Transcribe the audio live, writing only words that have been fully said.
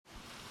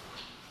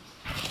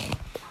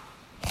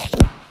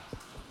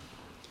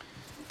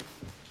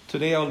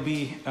Today I'll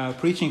be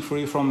preaching for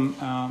you from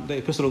the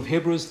Epistle of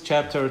Hebrews,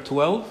 chapter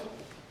 12,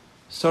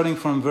 starting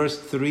from verse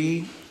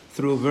 3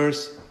 through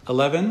verse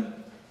 11.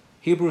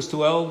 Hebrews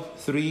 12,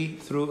 3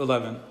 through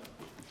 11.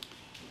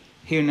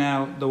 Hear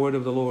now the word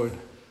of the Lord.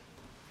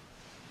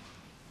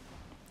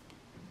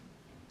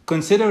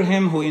 Consider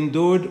him who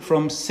endured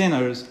from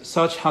sinners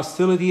such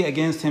hostility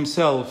against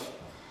himself,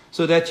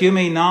 so that you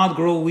may not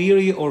grow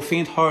weary or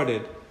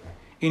faint-hearted.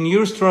 In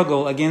your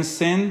struggle against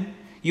sin,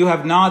 you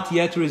have not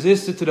yet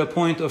resisted to the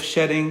point of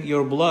shedding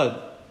your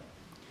blood.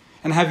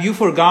 And have you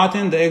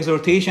forgotten the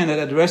exhortation that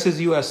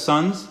addresses you as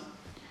sons?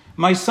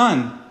 My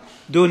son,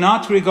 do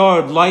not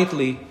regard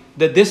lightly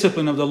the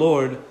discipline of the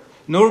Lord,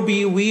 nor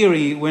be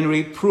weary when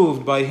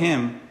reproved by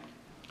him.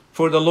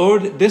 For the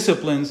Lord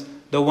disciplines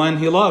the one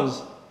he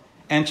loves,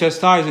 and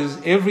chastises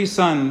every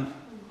son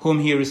whom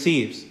he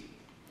receives.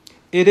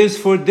 It is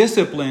for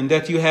discipline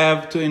that you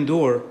have to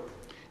endure.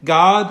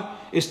 God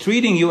is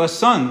treating you as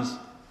sons.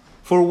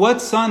 For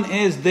what son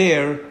is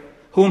there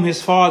whom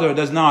his father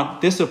does not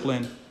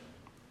discipline?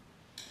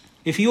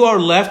 If you are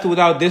left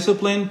without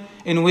discipline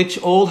in which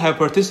all have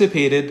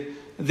participated,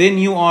 then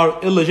you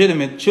are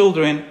illegitimate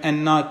children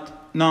and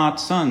not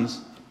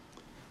sons.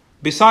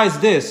 Besides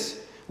this,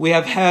 we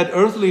have had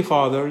earthly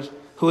fathers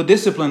who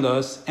disciplined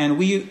us, and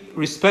we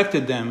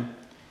respected them.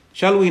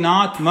 Shall we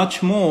not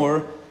much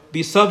more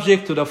be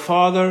subject to the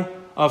Father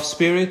of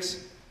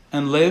spirits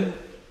and live?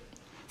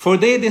 For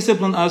they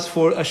disciplined us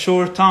for a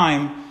short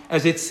time,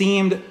 as it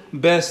seemed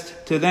best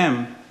to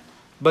them.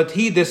 But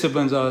he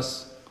disciplines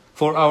us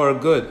for our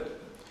good,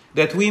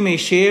 that we may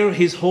share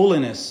his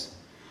holiness.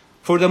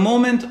 For the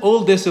moment,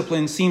 all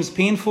discipline seems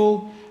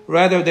painful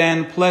rather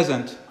than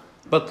pleasant,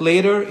 but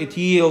later it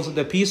yields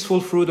the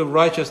peaceful fruit of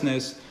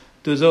righteousness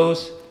to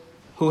those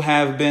who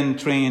have been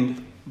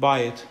trained by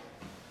it.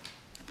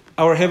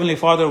 Our Heavenly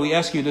Father, we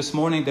ask you this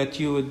morning that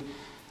you would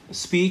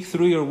speak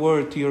through your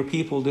word to your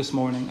people this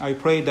morning. I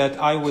pray that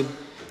I would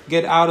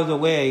get out of the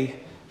way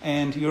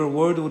and your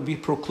word would be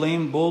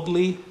proclaimed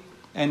boldly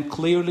and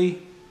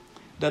clearly,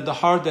 that the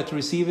heart that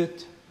receive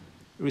it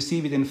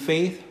in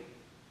faith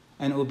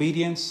and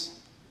obedience.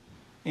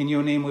 In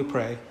your name we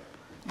pray.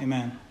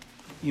 Amen.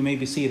 You may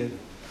be seated.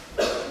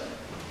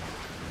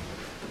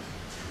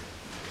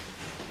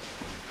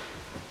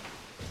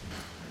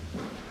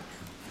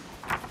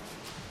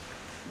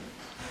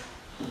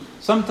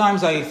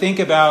 Sometimes I think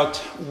about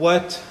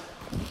what,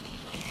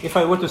 if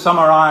I were to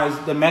summarize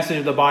the message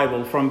of the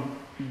Bible from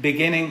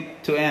beginning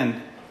to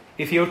end,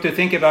 if you were to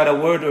think about a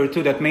word or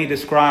two that may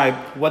describe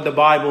what the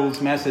Bible's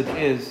message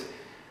is,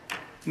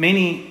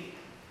 many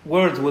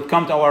words would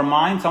come to our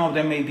mind. Some of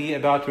them may be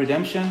about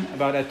redemption,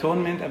 about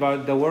atonement,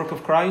 about the work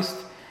of Christ.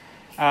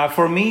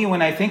 For me,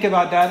 when I think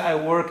about that,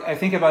 I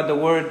think about the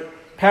word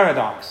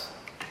paradox.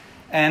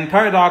 And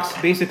paradox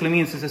basically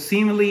means it's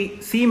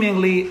a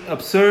seemingly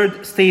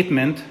absurd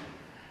statement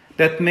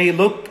that may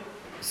look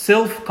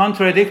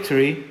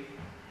self-contradictory,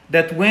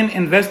 that when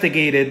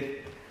investigated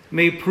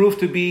may prove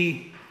to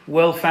be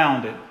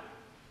well-founded.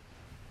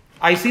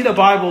 I see the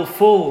Bible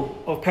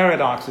full of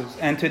paradoxes,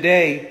 and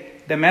today,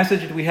 the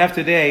message that we have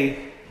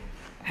today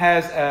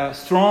has a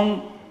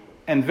strong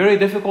and very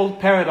difficult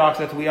paradox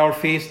that we are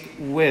faced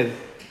with.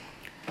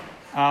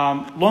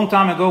 Long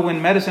time ago,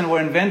 when medicine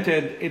were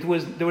invented,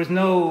 there was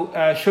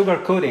no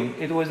sugar coating.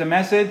 It was a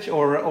message,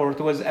 or it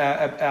was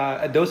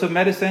a dose of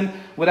medicine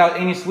without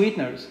any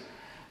sweeteners.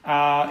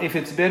 If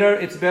it's bitter,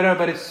 it's bitter,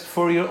 but it's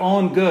for your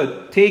own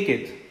good. Take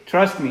it.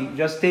 Trust me,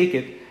 just take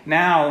it.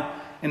 Now,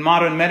 in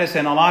modern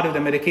medicine, a lot of the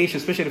medication,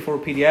 especially for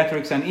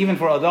pediatrics and even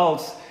for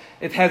adults,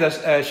 it has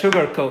a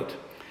sugar coat.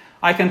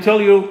 I can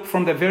tell you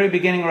from the very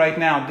beginning right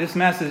now, this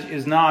message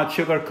is not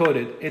sugar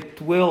coated.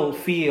 It will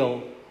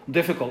feel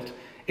difficult.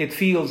 It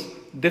feels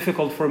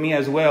difficult for me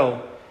as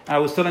well. I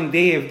was telling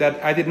Dave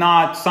that I did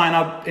not sign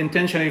up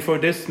intentionally for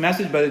this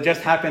message, but it just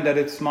happened that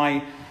it's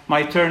my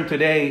turn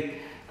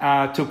today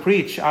to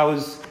preach.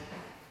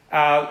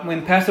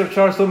 When Pastor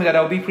Charles told me that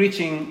I'll be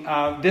preaching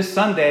this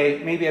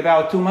Sunday, maybe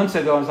about 2 months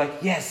ago, I was like,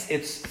 yes,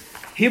 it's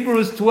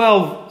Hebrews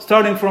 12,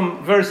 starting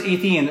from verse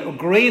 18. A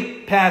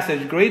great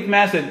passage, great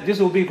message.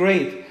 This will be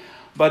great.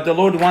 But the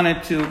Lord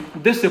wanted to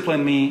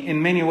discipline me in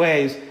many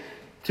ways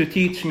to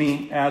teach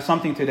me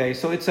something today.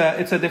 So it's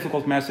a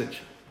difficult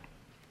message.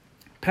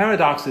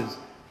 Paradoxes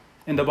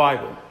in the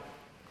Bible.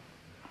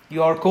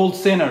 You are called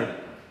sinner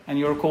and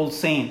you are called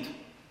saint.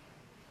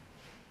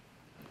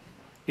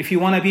 If you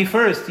want to be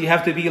first, you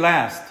have to be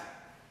last.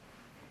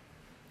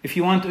 If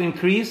you want to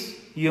increase,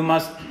 you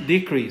must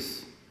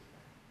decrease.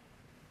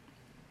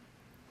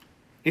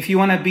 If you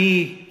want to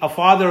be a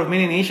father of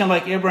many nations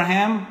like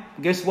Abraham,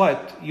 guess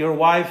what? Your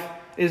wife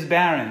is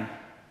barren.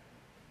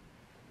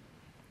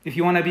 If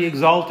you want to be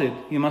exalted,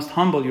 you must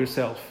humble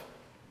yourself.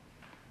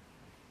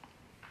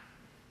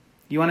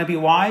 You want to be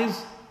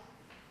wise?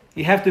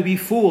 You have to be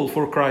fool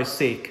for Christ's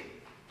sake.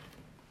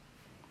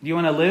 Do you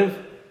want to live?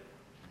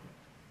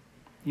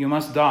 You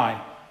must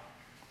die.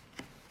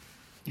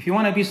 If you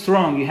want to be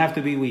strong, you have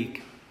to be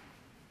weak.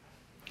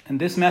 And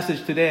this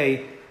message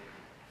today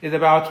is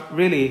about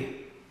really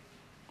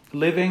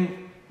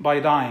living by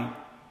dying.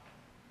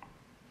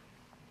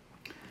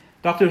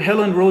 Dr.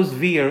 Helen Rose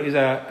Veer is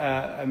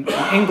an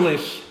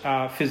English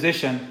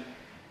physician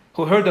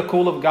who heard the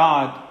call of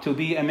God to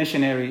be a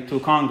missionary to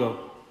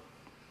Congo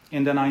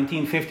in the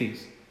 1950s.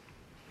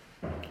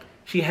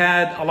 She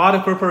had a lot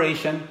of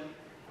preparation.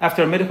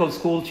 After medical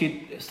school,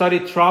 she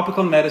studied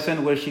tropical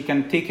medicine, where she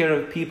can take care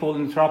of people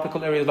in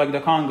tropical areas like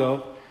the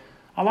Congo.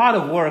 A lot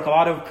of work, a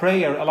lot of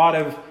prayer, a lot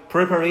of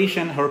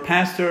preparation. Her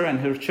pastor and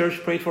her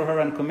church prayed for her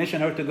and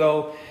commissioned her to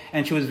go,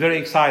 and she was very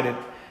excited.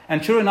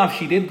 And sure enough,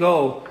 she did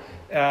go.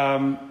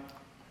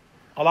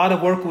 A lot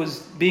of work was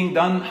being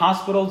done,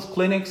 hospitals,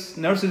 clinics,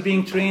 nurses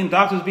being trained,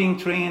 doctors being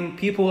trained,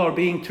 people are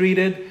being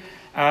treated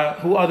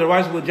who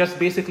otherwise would just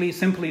basically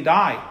simply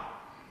die.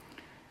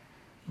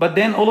 But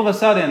then all of a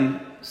sudden,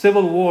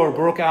 civil war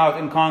broke out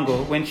in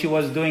Congo when she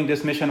was doing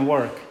this mission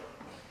work.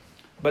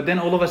 But then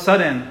all of a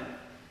sudden,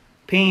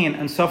 pain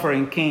and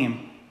suffering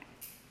came.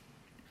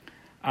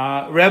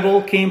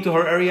 Rebel came to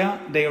her area.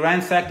 They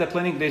ransacked the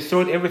clinic. They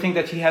destroyed everything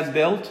that she has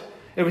built.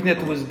 Everything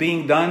that was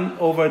being done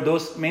over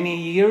those many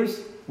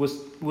years was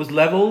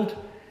leveled.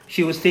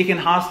 She was taken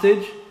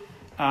hostage.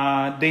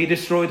 They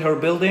destroyed her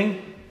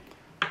building.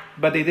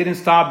 But they didn't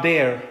stop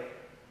there.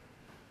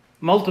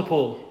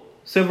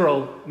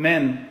 Several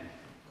men,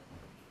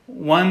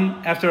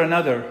 one after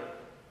another,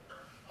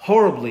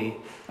 horribly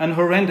and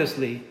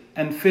horrendously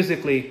and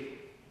physically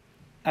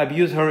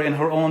abused her in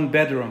her own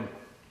bedroom.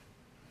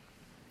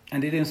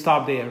 And they didn't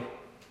stop there.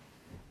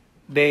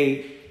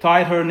 They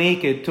tied her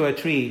naked to a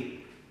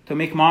tree to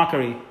make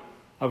mockery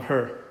of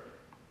her.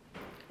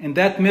 In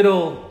that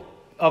middle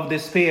of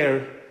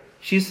despair,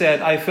 she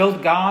said, I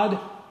felt God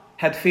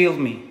had failed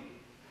me.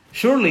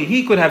 Surely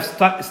he could have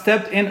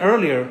stepped in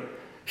earlier.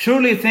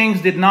 Surely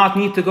things did not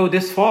need to go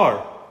this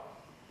far.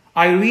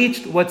 I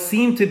reached what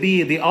seemed to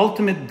be the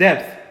ultimate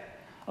depth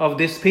of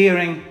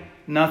despairing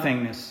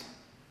nothingness.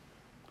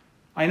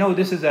 I know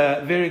this is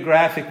a very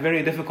graphic,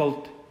 very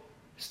difficult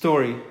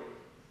story.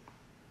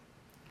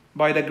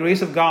 By the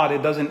grace of God,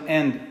 it doesn't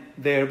end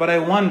there. But I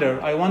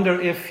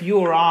wonder if you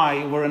or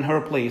I were in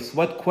her place,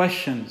 what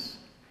questions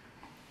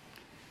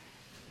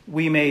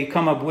we may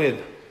come up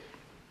with.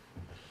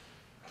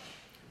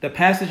 The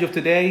passage of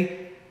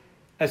today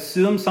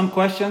assumes some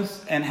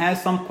questions and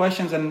has some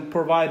questions and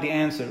provide the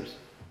answers.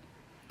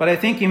 But I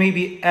think you may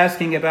be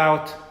asking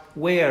about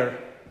where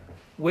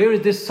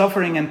is this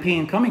suffering and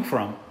pain coming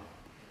from?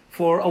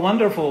 For a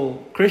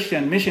wonderful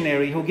Christian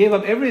missionary who gave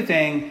up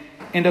everything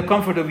in the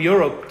comfort of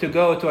Europe to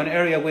go to an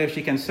area where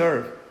she can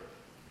serve.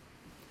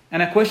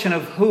 And a question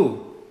of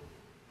who?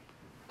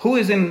 Who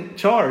is in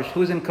charge?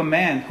 Who is in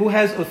command? Who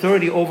has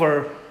authority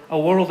over a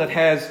world that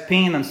has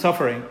pain and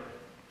suffering?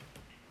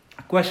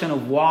 A question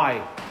of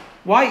why.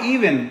 Why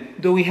even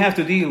do we have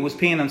to deal with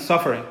pain and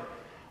suffering?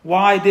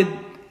 Why did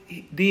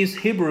these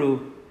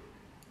Hebrew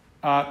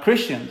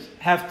Christians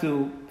have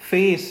to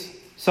face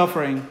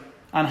suffering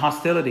and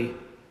hostility?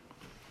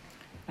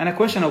 And a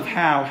question of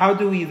how. How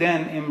do we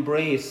then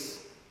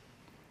embrace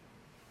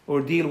or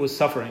deal with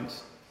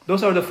sufferings?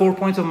 Those are the 4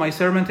 points of my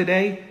sermon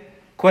today.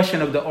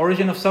 Question of the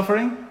origin of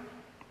suffering.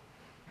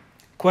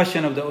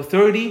 Question of the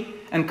authority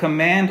and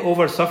command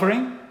over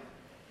suffering.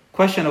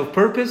 Question of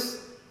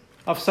purpose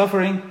of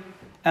suffering.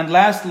 And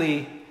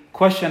lastly,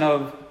 question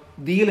of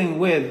dealing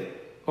with,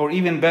 or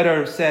even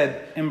better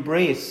said,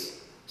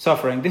 embrace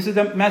suffering. This is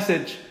a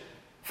message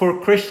for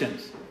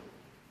Christians.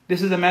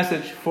 This is a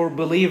message for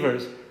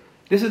believers.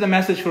 This is a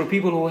message for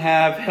people who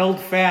have held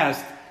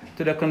fast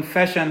to the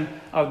confession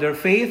of their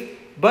faith,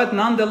 but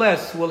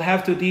nonetheless will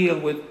have to deal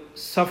with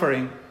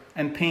suffering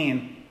and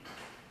pain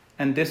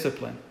and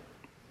discipline.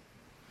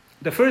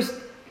 The first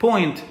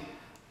point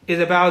is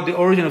about the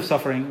origin of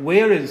suffering.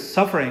 Where is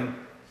suffering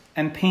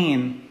and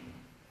pain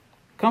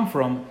come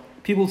from?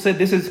 People said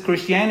this is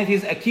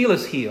Christianity's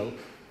Achilles heel.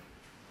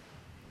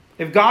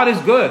 If God is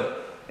good,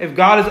 if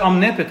God is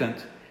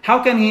omnipotent,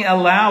 how can he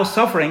allow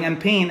suffering and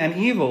pain and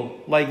evil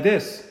like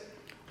this?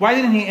 Why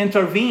didn't he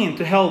intervene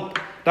to help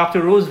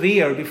Dr. Rose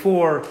Veer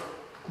before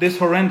this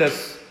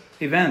horrendous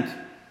event?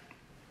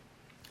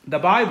 The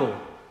Bible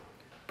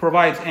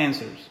provides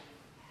answers.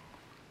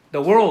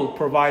 The world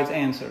provides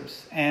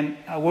answers. And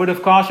a word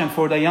of caution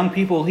for the young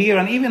people here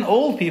and even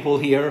old people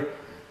here.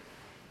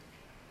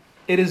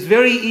 It is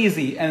very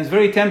easy and it's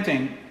very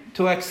tempting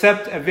to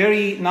accept a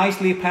very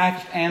nicely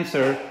packaged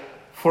answer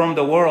from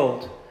the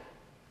world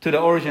to the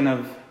origin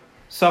of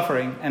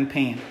suffering and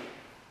pain.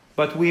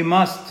 But we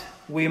must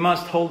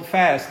hold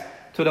fast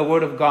to the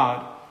Word of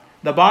God.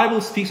 The Bible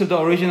speaks of the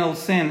original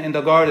sin in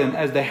the garden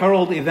as the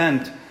herald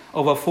event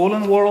of a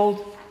fallen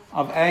world,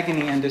 of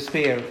agony and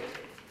despair.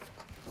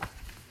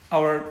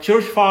 Our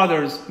church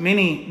fathers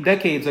many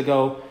decades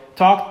ago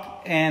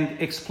talked and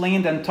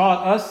explained and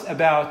taught us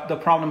about the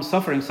problem of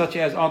suffering, such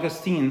as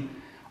Augustine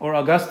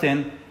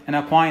and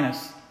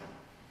Aquinas.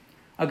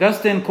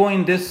 Augustine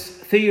coined this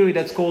theory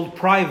that's called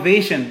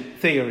privation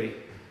theory.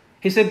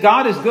 He said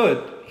God is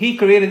good. He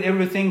created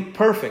everything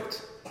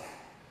perfect.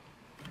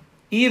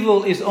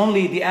 Evil is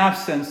only the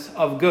absence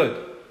of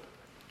good.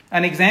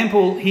 An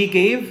example he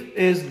gave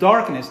is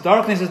darkness.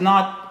 Darkness is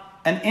not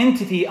an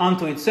entity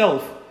unto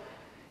itself.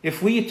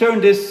 If we make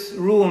this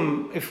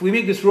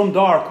room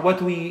dark,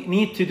 what we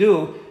need to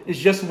do is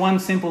just one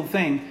simple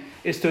thing,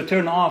 is to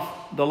turn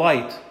off the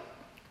light.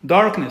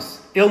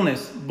 Darkness,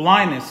 illness,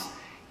 blindness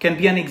can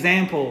be an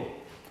example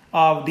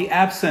of the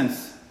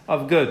absence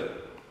of good.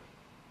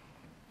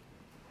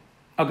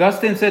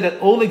 Augustine said that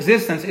all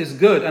existence is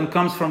good and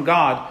comes from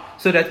God,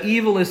 so that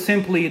evil is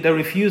simply the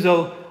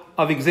refusal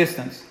of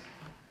existence.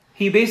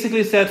 He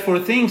basically said for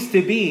things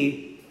to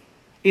be,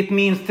 it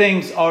means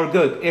things are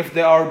good. If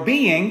they are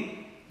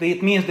being,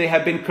 it means they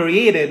have been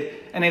created,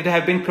 and if they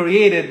have been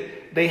created,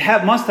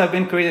 must have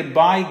been created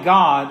by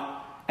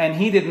God, and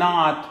He did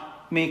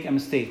not make a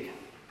mistake.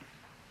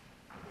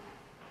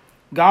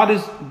 God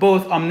is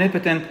both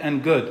omnipotent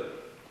and good.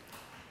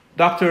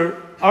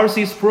 Dr.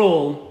 R.C.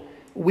 Sproul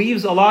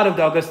weaves a lot of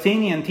the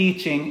Augustinian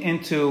teaching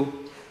into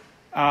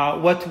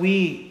what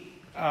we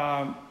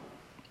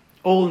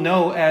all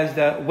know as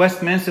the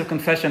Westminster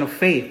Confession of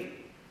Faith.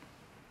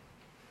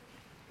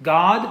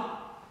 God,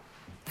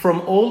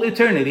 from all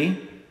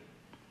eternity,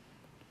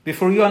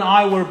 before you and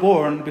I were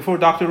born, before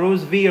Dr.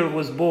 Rose Veer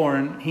was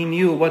born, He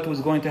knew what was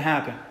going to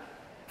happen.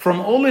 From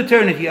all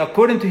eternity,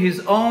 according to His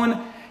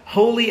own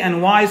holy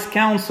and wise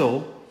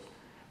counsel,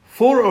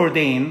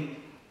 foreordain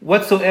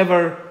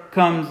whatsoever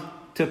comes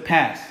to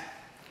pass.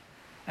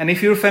 And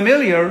if you're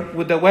familiar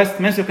with the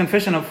Westminster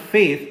Confession of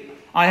Faith,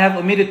 I have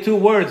omitted two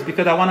words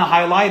because I want to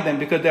highlight them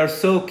because they're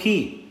so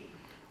key.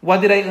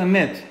 What did I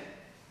omit?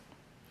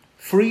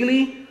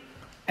 Freely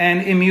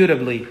and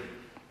immutably.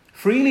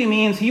 Freely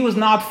means He was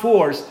not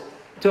forced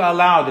to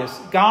allow this.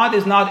 God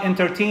is not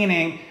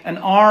entertaining an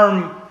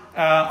arm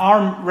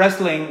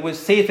wrestling with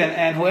Satan,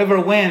 and whoever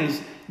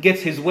wins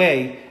gets his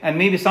way. And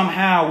maybe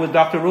somehow with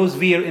Dr. Rose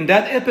Veer, in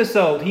that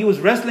episode, he was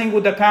wrestling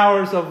with the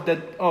powers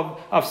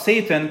of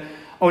Satan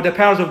or the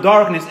powers of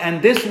darkness,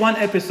 and this one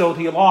episode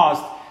he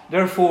lost.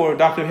 Therefore,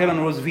 Dr.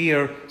 Helen Rose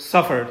Veer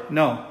suffered.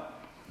 No.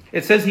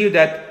 It says here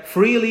that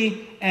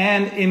freely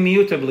and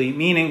immutably,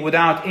 meaning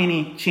without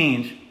any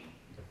change.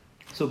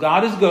 So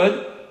God is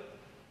good.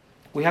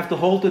 We have to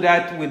hold to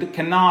that. We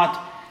cannot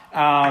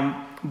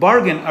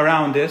bargain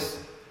around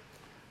this.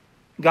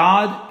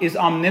 God is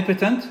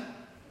omnipotent.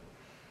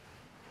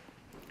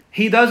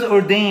 He does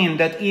ordain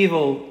that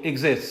evil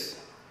exists.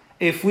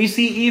 If we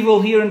see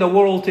evil here in the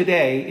world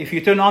today, if you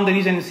turn on the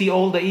news and see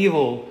all the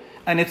evil,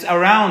 and it's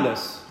around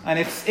us, and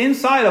it's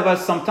inside of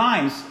us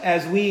sometimes,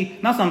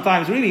 not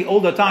sometimes, really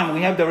all the time,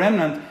 we have the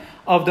remnant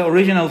of the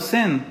original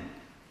sin,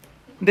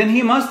 then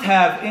He must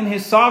have, in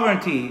His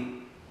sovereignty,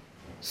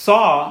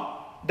 saw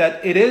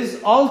that it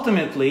is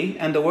ultimately,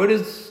 and the word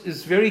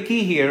is very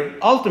key here,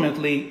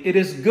 ultimately, it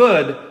is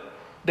good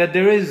that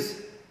there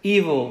is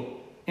evil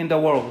in the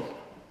world.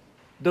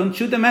 Don't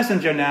shoot the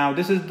messenger now.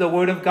 This is the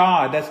word of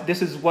God.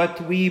 This is what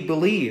we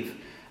believe.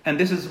 And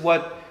this is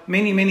what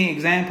many, many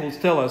examples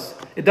tell us.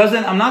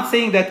 I'm not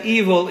saying that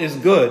evil is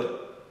good.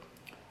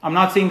 I'm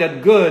not saying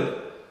that good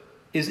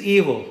is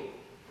evil.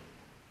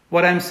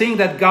 What I'm saying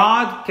that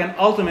God can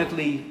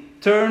ultimately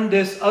turn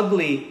this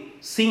ugly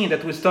scene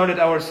that we started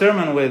our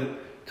sermon with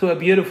to a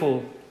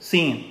beautiful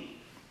scene.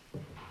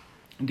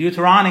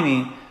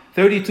 Deuteronomy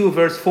 32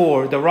 verse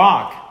 4, the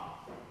rock,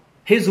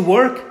 His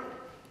work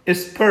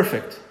is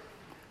perfect.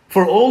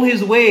 For all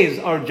His ways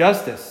are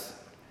justice,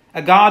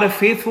 a God of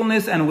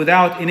faithfulness and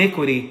without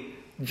iniquity.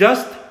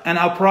 Just and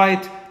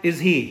upright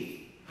is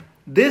He.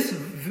 This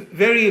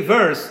very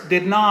verse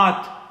did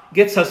not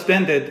get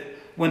suspended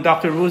when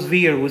Dr. Rose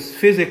Veer was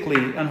physically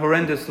and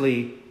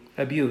horrendously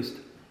abused.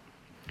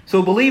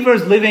 So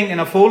believers living in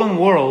a fallen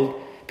world,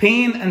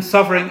 pain and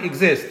suffering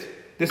exist.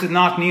 This is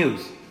not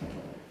news.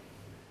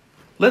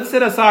 Let's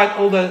set aside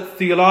all the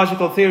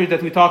theological theories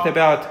that we talked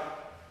about.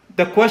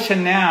 The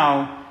question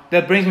now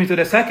that brings me to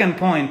the second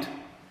point.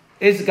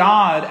 Is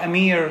God a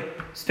mere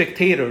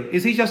spectator?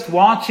 Is He just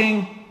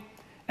watching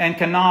and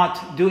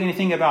cannot do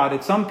anything about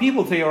it? Some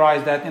people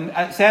theorize that,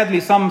 and sadly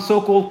some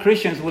so-called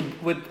Christians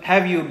would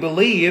have you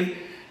believe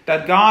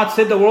that God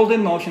set the world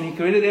in motion. He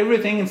created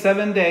everything in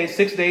 7 days,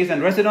 6 days,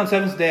 and rested on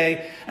 7th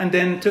day, and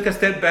then took a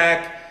step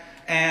back,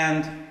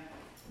 and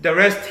the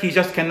rest He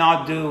just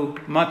cannot do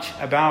much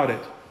about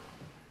it.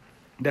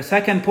 The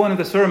second point of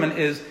the sermon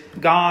is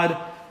God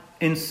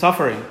in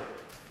suffering.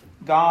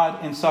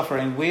 God in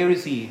suffering. Where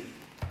is He?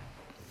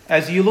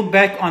 As you look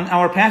back on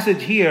our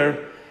passage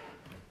here,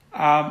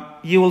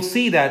 you will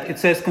see that it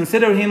says,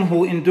 consider Him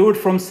who endured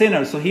from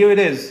sinners. So here it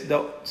is,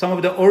 some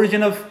of the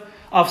origin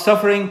of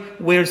suffering.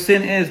 Where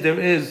sin is, there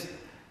is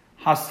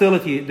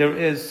hostility, there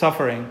is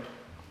suffering.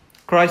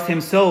 Christ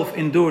Himself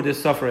endured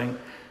this suffering,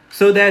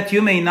 so that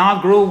you may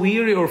not grow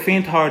weary or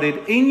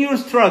faint-hearted. In your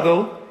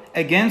struggle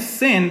against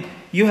sin,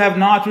 you have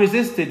not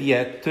resisted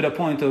yet to the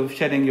point of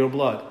shedding your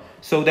blood.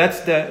 So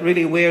that's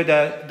really where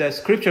the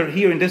scripture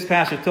here in this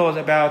passage tells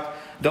about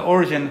the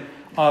origin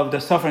of the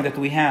suffering that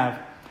we have.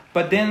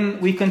 But then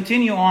we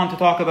continue on to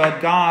talk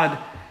about God.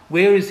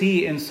 Where is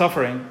He in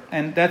suffering?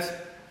 And that's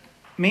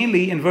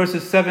mainly in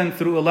verses 7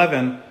 through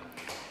 11.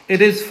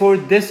 It is for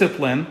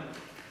discipline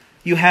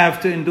you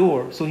have to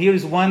endure. So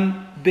here's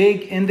one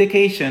big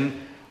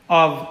indication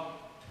of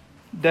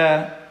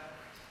the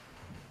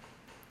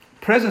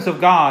presence of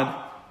God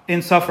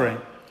in suffering.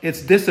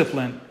 It's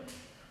discipline.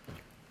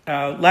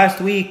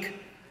 Last week,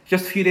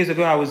 just a few days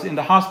ago, I was in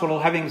the hospital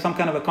having some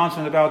kind of a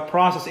concern about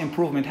process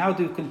improvement, how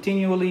to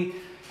continually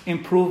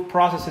improve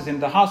processes in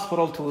the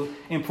hospital to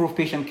improve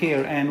patient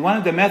care. And one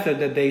of the methods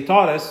that they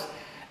taught us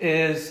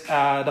is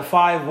the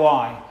 5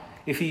 why.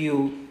 If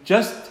you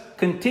just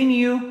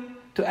continue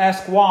to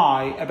ask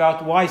why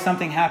about why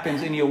something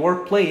happens in your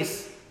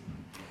workplace,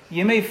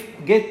 you may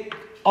get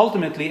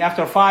ultimately,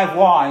 after 5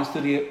 whys,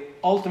 to the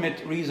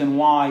ultimate reason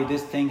why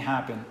this thing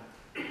happened.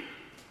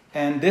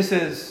 And this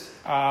is,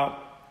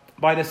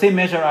 by the same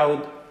measure, I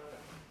would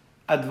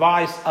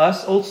advise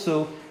us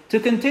also to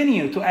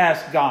continue to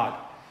ask God.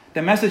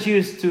 The message here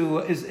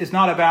is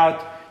not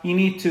about you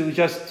need to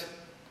just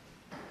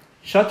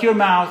shut your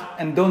mouth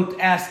and don't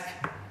ask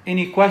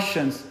any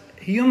questions.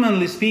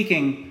 Humanly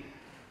speaking,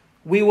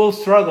 we will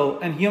struggle,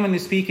 and humanly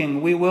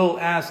speaking, we will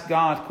ask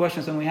God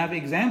questions, and we have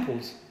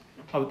examples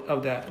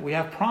of that. We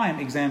have prime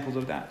examples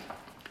of that.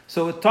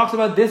 So it talks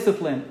about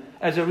discipline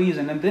as a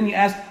reason, and then you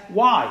ask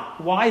why?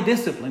 Why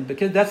discipline?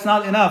 Because that's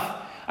not enough.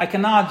 I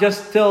cannot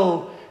just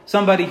tell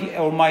somebody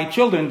or my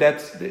children that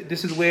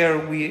this is where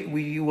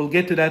we will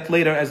get to that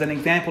later as an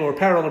example or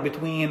parallel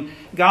between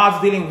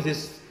God's dealing with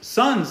his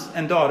sons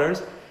and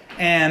daughters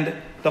and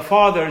the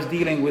father's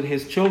dealing with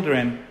his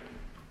children.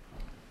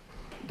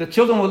 The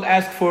children will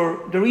ask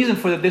for the reason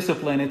for the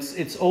discipline.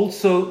 It's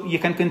also, you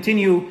can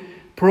continue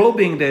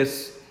probing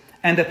this.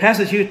 And the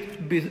passage here,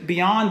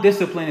 beyond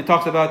discipline, it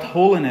talks about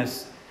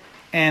holiness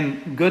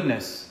and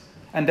goodness.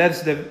 And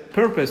that's the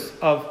purpose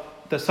of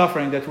the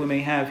suffering that we may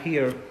have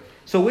here.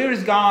 So where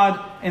is God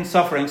in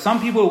suffering?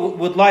 Some people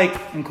would like,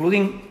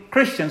 including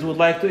Christians, would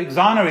like to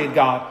exonerate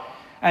God.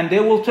 And they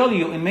will tell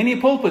you in many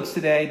pulpits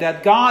today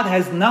that God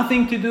has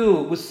nothing to do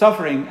with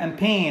suffering and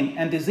pain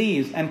and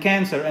disease and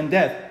cancer and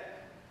death.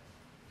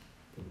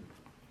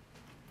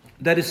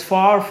 That is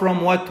far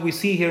from what we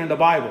see here in the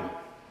Bible.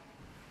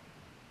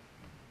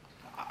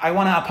 I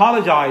want to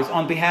apologize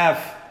on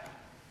behalf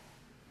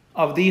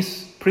of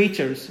these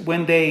preachers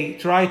when they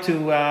try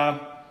to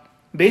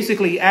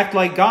basically act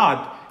like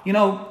God. You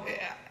know,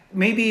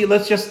 maybe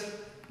let's just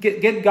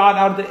get God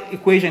out of the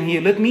equation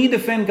here. Let me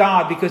defend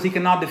God because he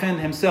cannot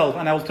defend himself.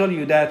 And I will tell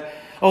you that,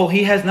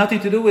 he has nothing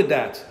to do with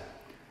that.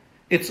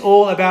 It's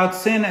all about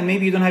sin, and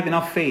maybe you don't have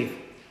enough faith.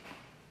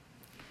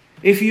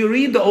 If you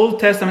read the Old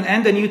Testament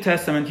and the New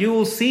Testament, you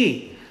will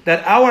see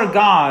that our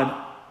God,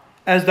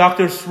 as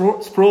Dr.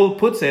 Sproul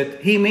puts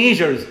it, he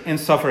measures in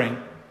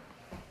suffering.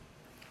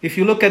 If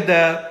you look at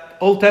the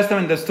Old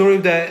Testament, the story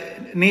of the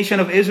nation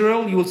of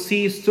Israel, you will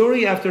see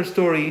story after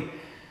story,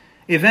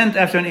 event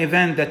after an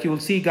event, that you will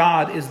see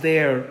God is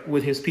there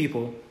with his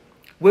people.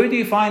 Where do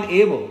you find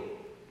Abel?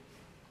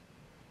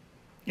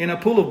 In a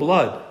pool of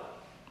blood.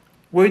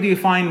 Where do you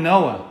find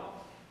Noah?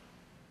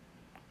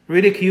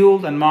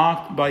 Ridiculed and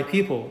mocked by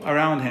people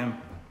around him.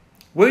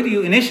 Where do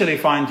you initially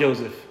find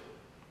Joseph?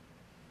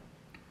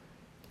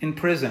 In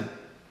prison.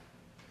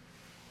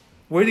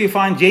 Where do you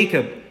find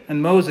Jacob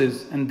and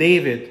Moses and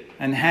David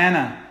and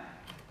Hannah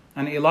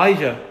and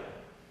Elijah?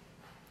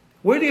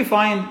 Where do you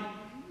find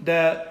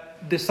the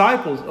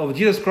disciples of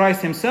Jesus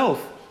Christ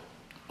himself?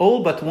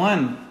 All but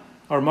one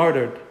are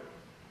murdered.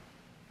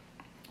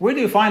 Where do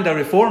you find the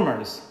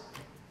reformers?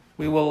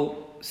 We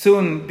will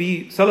soon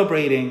be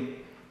celebrating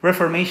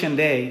Reformation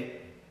Day.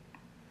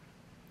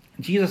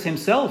 Jesus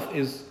himself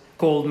is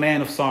called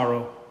man of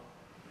sorrow.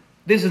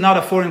 This is not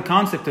a foreign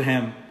concept to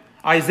him.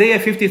 Isaiah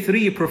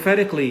 53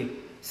 prophetically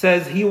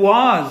says he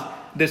was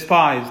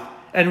despised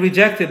and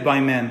rejected by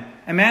men,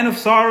 a man of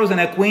sorrows and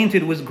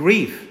acquainted with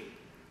grief.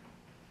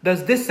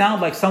 Does this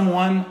sound like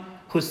someone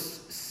who's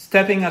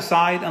stepping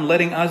aside and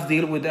letting us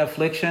deal with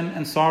affliction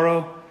and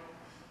sorrow?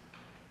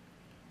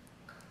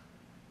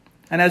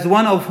 And as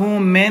one of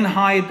whom men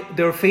hide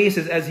their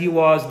faces, as he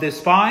was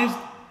despised,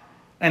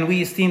 and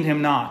we esteemed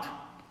him not.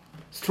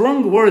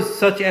 Strong words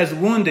such as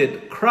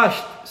wounded,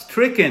 crushed,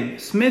 stricken,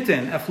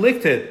 smitten,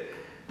 afflicted,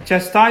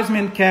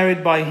 chastisement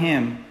carried by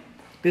him.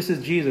 This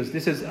is Jesus.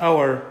 This is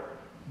our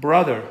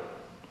brother.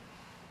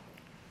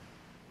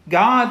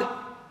 God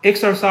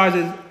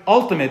exercises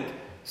ultimate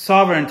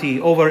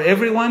sovereignty over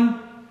everyone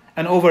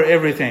and over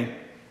everything.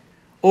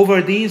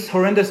 Over these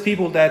horrendous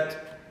people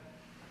that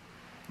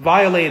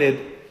violated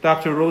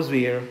Dr.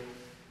 Rosevier.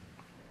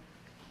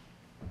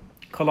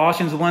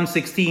 Colossians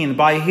 1:16,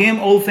 by him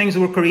all things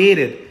were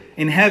created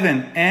in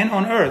heaven and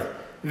on earth,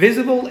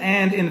 visible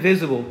and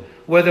invisible,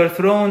 whether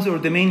thrones or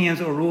dominions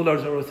or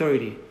rulers or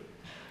authority.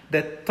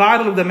 The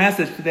title of the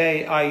message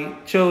today, I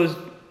chose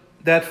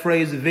that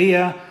phrase,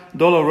 Via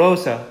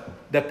Dolorosa,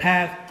 the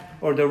path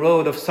or the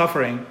road of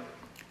suffering.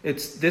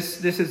 It's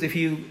this is if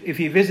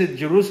you visit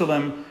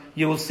Jerusalem,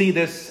 you will see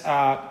this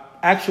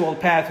actual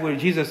path which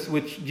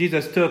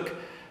Jesus took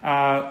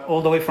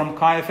all the way from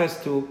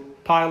Caiaphas to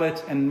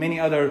Pilate and many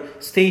other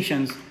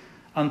stations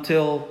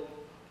until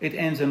it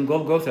ends in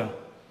Golgotha.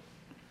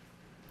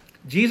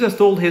 Jesus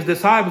told his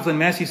disciples in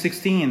Matthew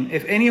 16,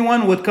 if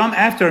anyone would come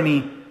after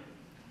me,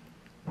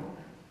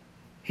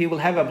 he will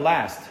have a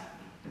blast.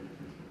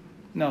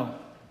 No,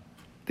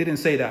 didn't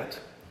say that.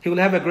 He will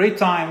have a great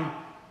time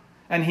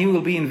and he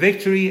will be in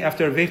victory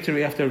after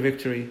victory after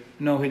victory.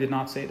 No, he did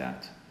not say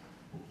that.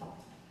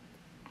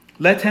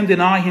 Let him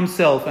deny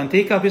himself and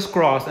take up his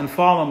cross and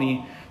follow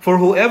me. For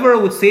whoever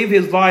would save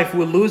his life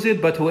will lose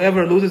it, but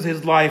whoever loses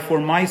his life for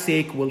my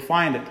sake will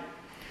find it.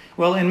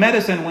 Well, in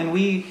medicine, when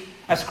we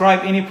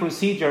ascribe any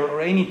procedure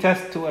or any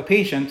test to a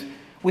patient,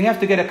 we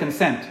have to get a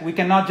consent. We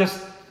cannot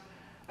just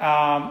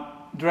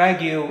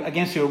drag you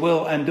against your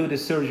will and do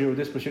this surgery or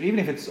this procedure. Even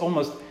if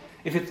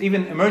it's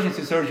even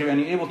emergency surgery and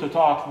you're able to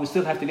talk, we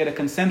still have to get a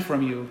consent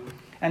from you.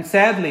 And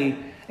sadly,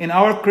 in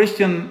our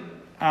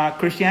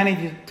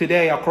Christianity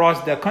today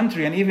across the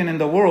country and even in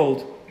the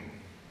world,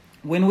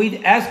 when we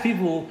ask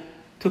people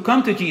to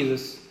come to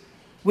Jesus,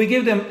 we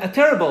give them a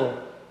terrible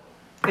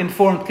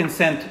informed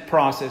consent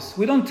process.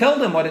 We don't tell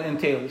them what it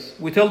entails.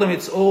 We tell them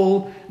it's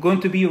all going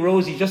to be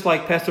rosy, just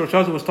like Pastor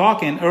Charles was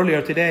talking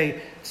earlier today.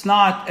 It's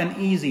not an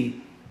easy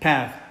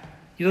path.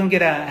 You don't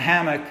get a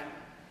hammock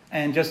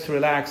and just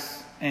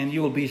relax and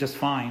you will be just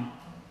fine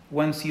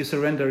once you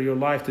surrender your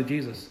life to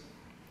Jesus.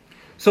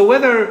 So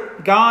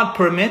whether God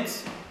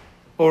permits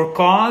or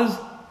cause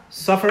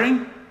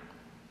suffering,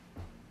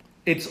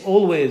 it's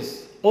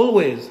always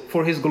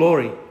for his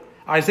glory.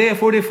 Isaiah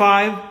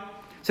 45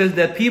 says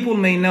that people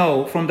may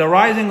know from the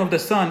rising of the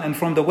sun and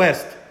from the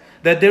west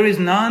that there is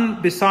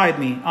none beside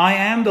me. I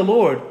am the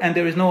Lord and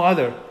there is no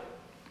other.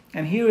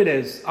 And here it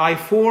is. I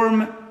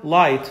form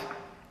light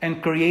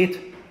and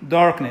create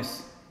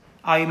darkness.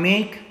 I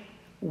make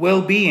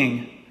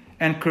well-being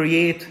and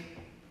create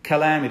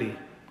calamity.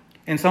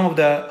 In some of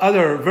the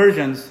other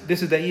versions,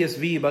 this is the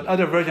ESV, but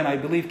other version, I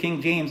believe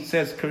King James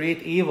says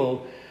create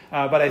evil.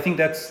 But I think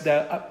that's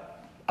the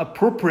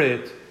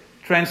appropriate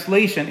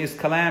translation is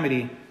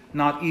calamity,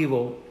 not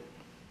evil.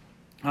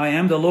 I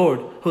am the Lord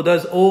who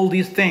does all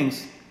these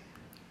things.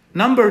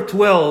 Number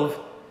 12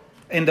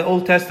 in the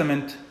Old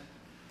Testament,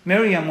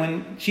 Miriam,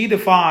 when she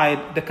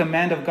defied the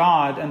command of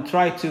God and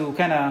tried to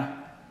kind of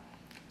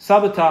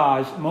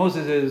sabotage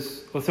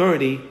Moses'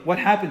 authority, what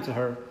happened to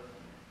her?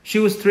 She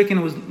was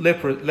stricken with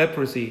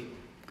leprosy.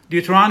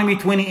 Deuteronomy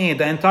 28,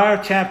 the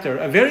entire chapter,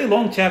 a very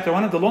long chapter,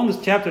 one of the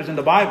longest chapters in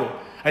the Bible.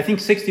 I think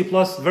 60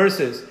 plus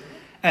verses.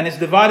 And it's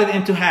divided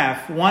into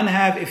half. One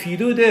half, if you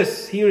do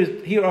this,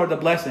 here are the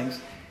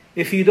blessings.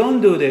 If you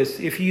don't do this,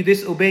 if you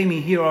disobey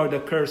me, here are the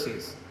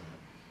curses.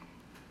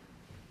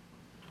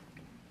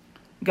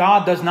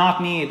 God does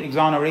not need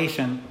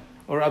exoneration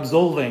or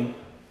absolving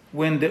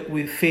when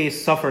we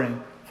face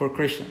suffering for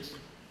Christians.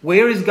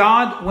 Where is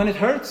God when it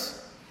hurts?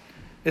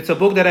 It's a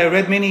book that I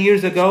read many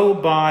years ago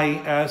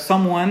by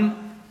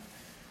someone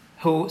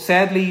who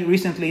sadly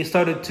recently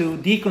started to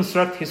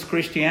deconstruct his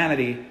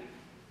Christianity.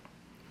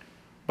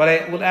 But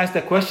I will ask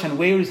the question,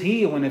 where is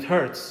he when it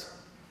hurts?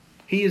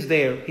 He is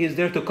there. He is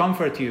there to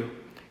comfort you.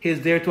 He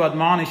is there to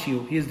admonish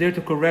you. He is there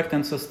to correct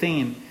and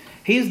sustain.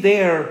 He is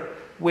there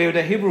where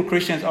the Hebrew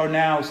Christians are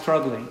now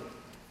struggling.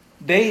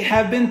 They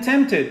have been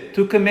tempted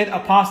to commit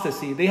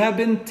apostasy. They have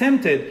been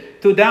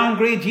tempted to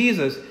downgrade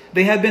Jesus.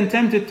 They have been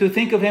tempted to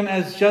think of him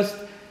as just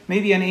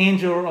maybe an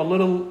angel or a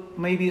little,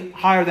 maybe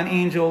higher than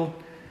angel.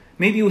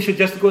 Maybe we should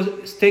just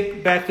go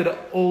stick back to the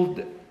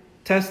Old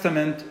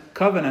Testament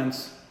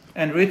covenants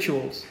and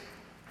rituals.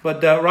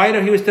 But the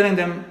writer here is telling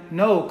them,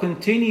 no,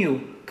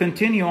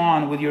 continue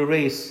on with your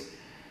race.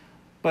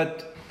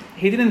 But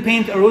he didn't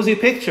paint a rosy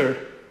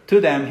picture to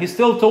them. He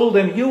still told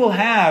them, you will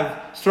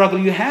have struggle.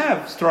 You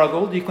have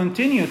struggled. You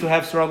continue to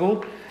have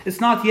struggled.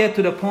 It's not yet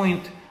to the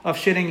point of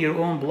shedding your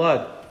own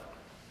blood.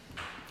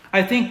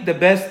 I think the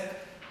best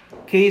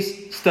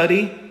case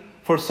study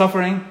for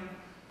suffering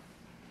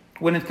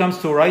when it comes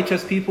to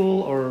righteous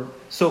people or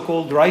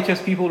so-called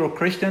righteous people or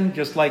Christian,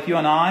 just like you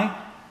and I,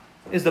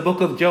 is the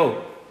book of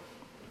Job.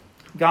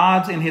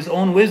 God, in his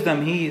own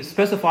wisdom, he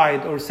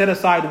specified or set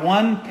aside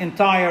one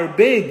entire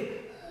big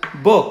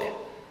book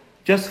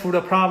just for the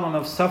problem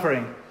of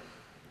suffering.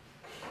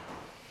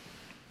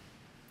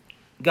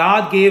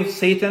 God gave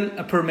Satan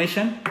a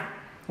permission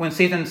when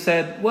Satan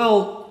said,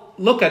 well,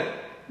 look at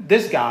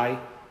this guy.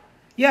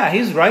 Yeah,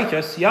 he's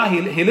righteous. Yeah,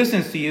 he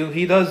listens to you.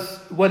 He does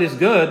what is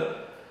good.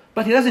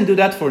 But he doesn't do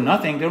that for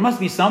nothing. There must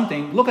be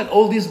something. Look at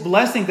all these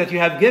blessings that you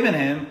have given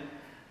him.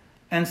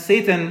 And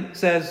Satan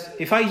says,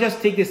 if I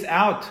just take this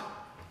out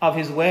of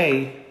his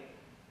way,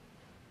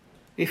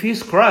 if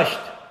he's crushed,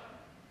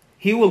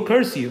 he will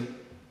curse you.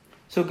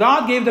 So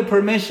God gave the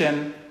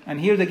permission, and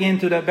here's again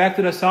back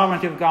to the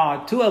sovereignty of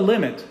God, to a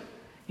limit.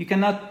 You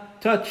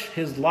cannot touch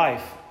his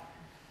life.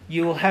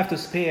 You will have to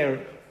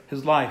spare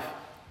his life.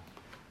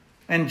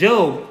 And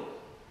Job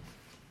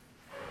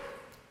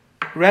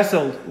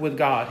wrestled with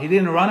God. He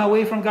didn't run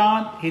away from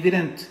God. He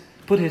didn't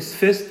put his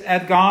fist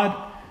at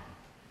God.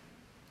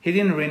 He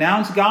didn't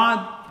renounce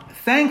God.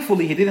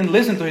 Thankfully, he didn't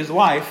listen to his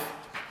wife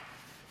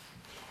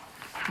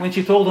when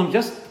she told him,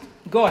 just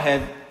go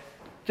ahead.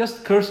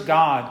 Just curse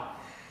God.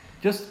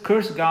 Just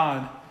curse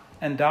God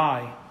and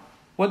die.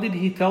 What did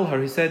he tell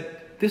her? He said,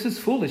 "This is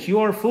foolish.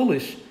 You are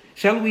foolish.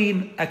 Shall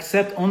we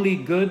accept only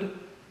good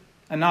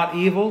and not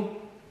evil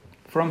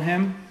from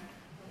him?"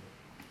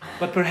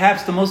 But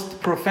perhaps the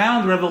most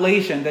profound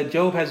revelation that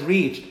Job has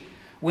reached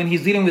when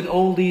he's dealing with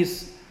all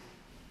these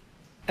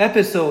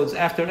episodes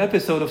after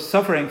episode of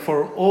suffering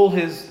for all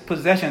his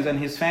possessions and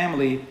his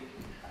family,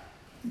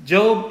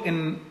 Job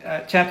in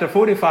chapter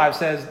 45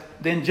 says,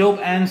 "Then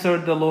Job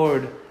answered the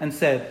Lord and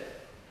said,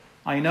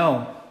 I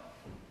know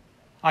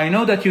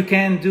that you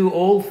can do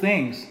all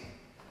things."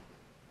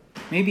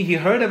 Maybe he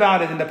heard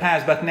about it in the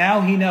past, but now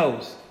he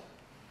knows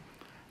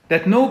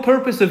that no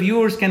purpose of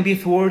yours can be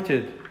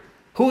thwarted.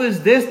 Who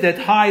is this that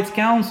hides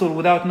counsel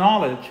without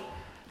knowledge?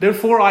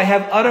 Therefore I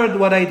have uttered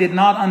what I did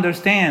not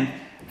understand,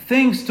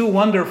 things too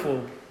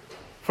wonderful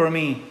for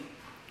me,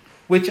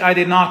 which I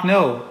did not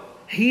know.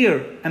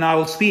 Hear, and I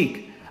will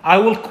speak. I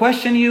will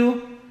question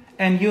you,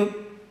 and you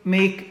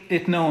make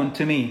it known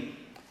to me.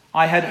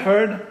 I had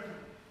heard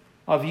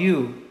of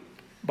you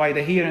by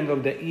the hearing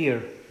of the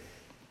ear,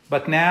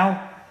 but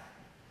now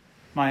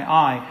my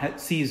eye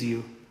sees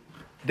you.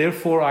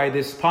 Therefore I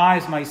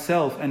despise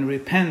myself and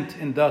repent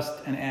in dust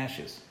and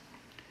ashes.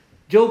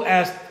 Job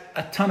asked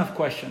a ton of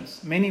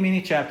questions,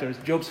 many chapters.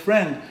 Job's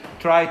friend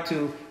tried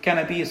to kind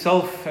of be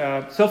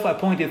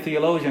self-appointed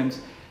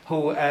theologians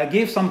who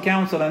gave some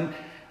counsel, and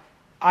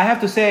I have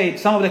to say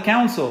some of the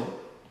counsel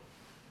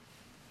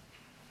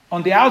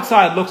on the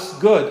outside looks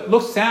good,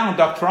 looks sound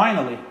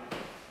doctrinally.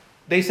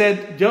 They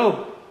said,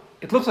 "Job,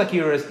 it looks like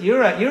you're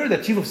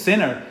the chief of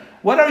sinner.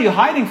 What are you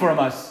hiding from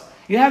us?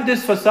 You have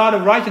this facade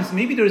of righteousness.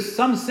 Maybe there is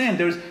some sin.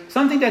 There's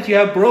something that you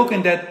have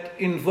broken that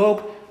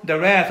invoked the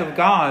wrath of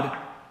God."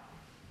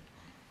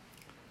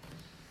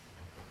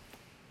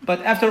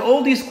 But after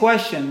all these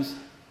questions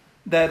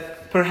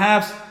that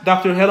perhaps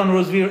Dr. Helen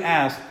Roseveare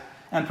asked,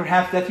 and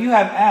perhaps that you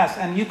have asked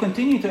and you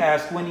continue to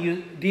ask when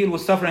you deal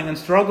with suffering and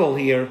struggle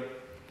here,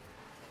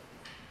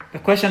 the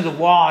questions of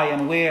why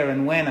and where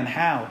and when and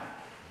how,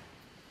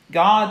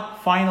 God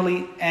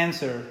finally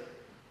answered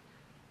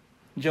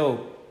Job.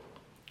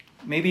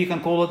 Maybe you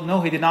can call it,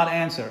 no, he did not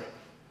answer.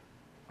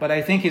 But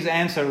I think his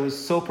answer was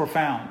so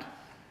profound,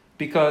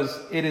 because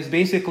it is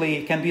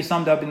basically, can be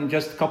summed up in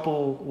just a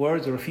couple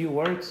words or a few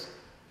words.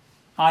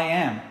 I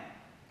am.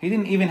 He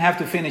didn't even have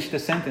to finish the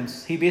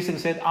sentence. He basically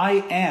said,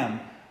 I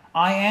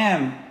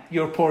am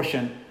your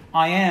portion.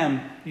 I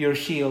am your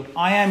shield.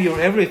 I am your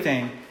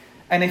everything.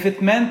 And if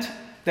it meant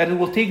that it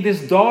will take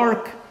this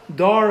dark,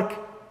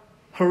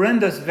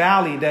 horrendous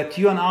valley that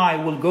you and I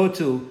will go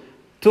to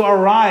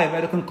arrive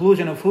at a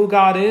conclusion of who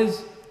God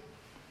is,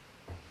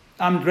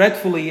 I'm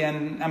dreadfully,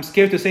 and I'm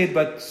scared to say it,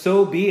 but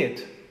so be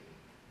it.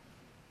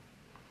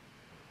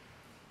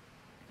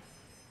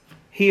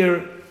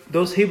 Here,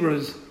 those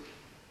Hebrews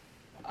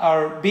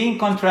are being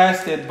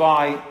contrasted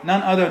by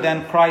none other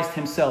than Christ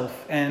himself.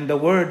 And the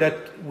word that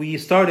we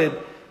started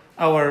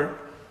our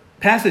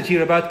passage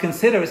here about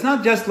consider, it's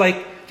not just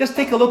like, just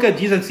take a look at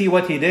Jesus and see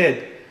what he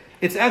did.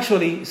 It's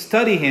actually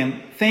study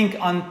him, think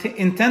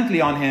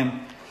intently on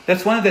him.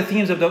 That's one of the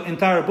themes of the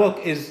entire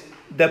book, is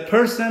the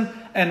person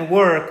and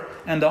work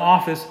and the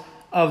office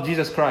of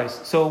Jesus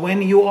Christ. So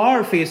when you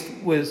are faced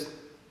with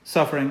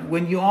suffering,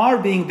 when you are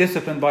being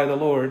disciplined by the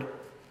Lord,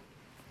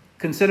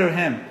 consider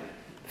him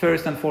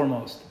first and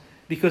foremost,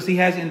 because he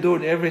has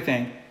endured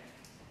everything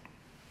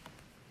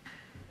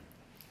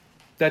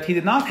that he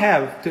did not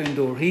have to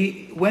endure.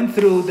 He went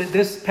through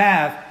this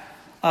path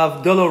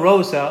of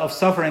Dolorosa, of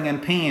suffering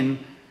and pain,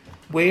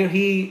 where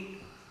he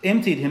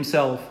emptied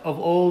himself of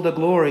all the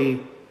glory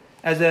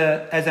as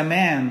a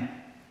man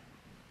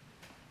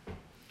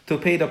to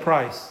pay the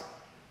price.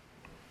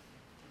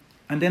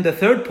 And then the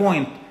third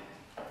point,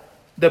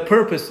 the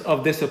purpose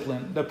of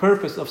discipline, the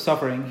purpose of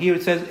suffering. Here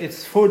it says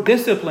it's for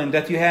discipline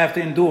that you have to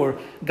endure.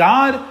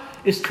 God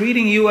is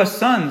treating you as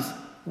sons.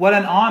 What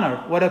an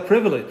honor, what a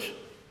privilege.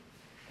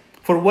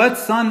 For what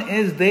son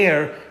is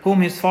there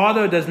whom his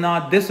father does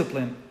not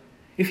discipline?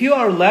 If you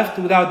are left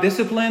without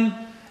discipline,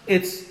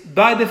 it's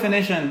by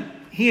definition,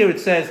 here it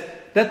says,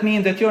 that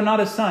means that you're not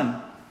a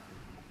son.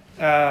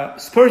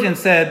 Spurgeon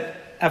said,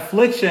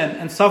 affliction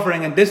and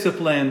suffering and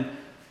discipline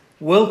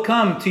will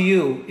come to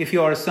you if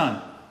you are a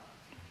son.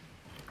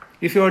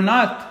 If you're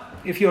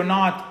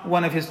not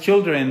one of his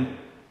children,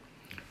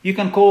 you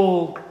can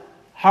call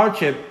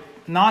hardship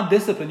not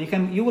discipline.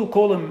 You will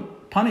call him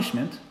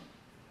punishment,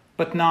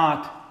 but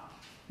not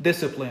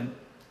discipline.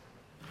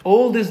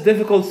 All this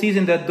difficult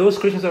season that those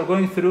Christians are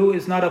going through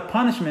is not a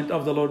punishment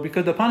of the Lord,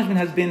 because the punishment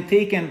has been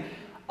taken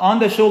on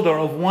the shoulder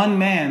of one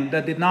man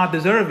that did not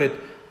deserve it,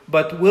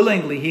 but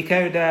willingly he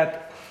carried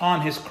that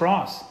on his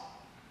cross.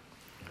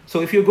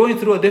 So if you're going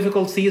through a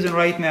difficult season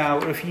right now,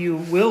 or if you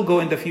will go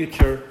in the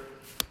future,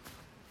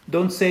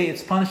 don't say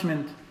it's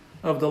punishment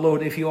of the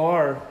Lord if you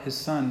are his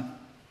son.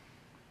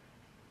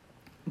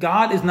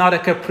 God is not a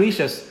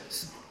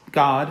capricious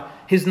God.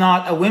 He's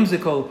not a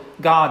whimsical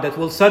God that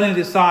will suddenly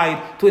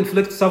decide to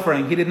inflict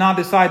suffering. He did not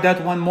decide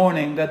that one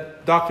morning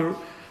that Dr.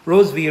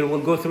 Roseveare will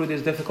go through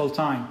this difficult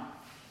time.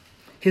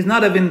 He's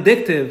not a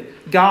vindictive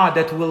God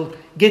that will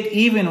get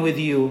even with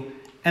you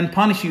and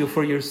punish you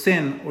for your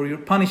sin, or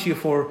punish you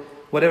for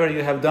whatever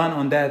you have done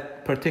on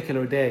that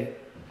particular day.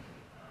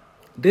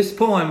 This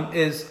poem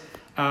is,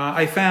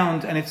 I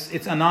found, and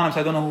it's anonymous,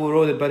 I don't know who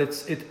wrote it, but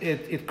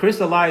it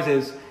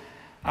crystallizes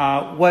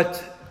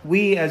what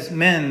we as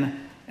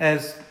men,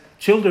 as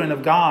children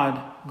of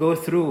God, go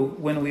through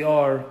when we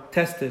are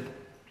tested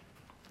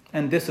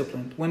and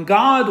disciplined. When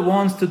God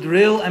wants to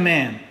drill a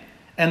man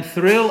and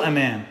thrill a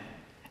man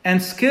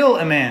and skill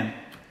a man,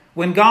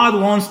 when God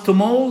wants to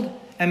mold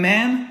a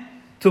man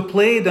to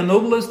play the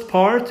noblest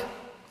part,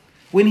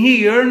 when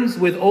he yearns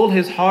with all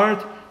his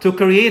heart to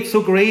create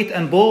so great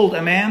and bold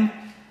a man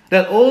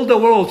that all the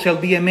world shall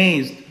be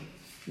amazed,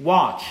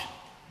 watch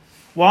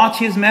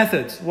his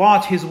methods,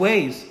 watch his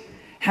ways,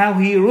 how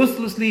he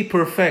ruthlessly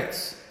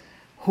perfects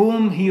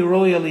whom he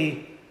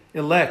royally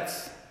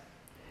elects,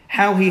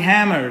 how he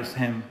hammers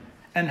him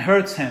and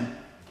hurts him.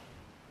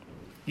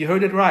 You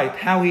heard it right.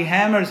 How he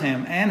hammers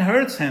him and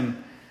hurts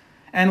him,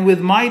 and with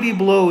mighty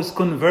blows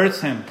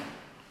converts him.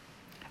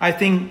 I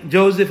think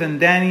Joseph and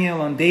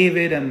Daniel and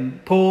David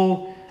and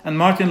Paul and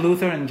Martin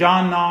Luther and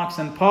John Knox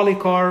and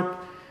Polycarp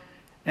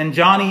and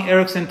Johnny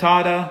Erickson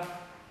Tada,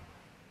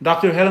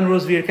 Dr. Helen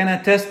Roseveare can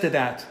attest to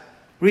that.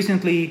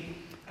 Recently,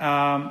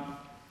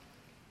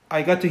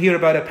 I got to hear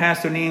about a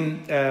pastor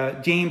named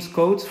James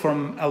Coates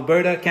from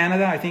Alberta,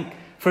 Canada. I think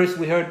first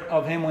we heard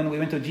of him when we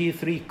went to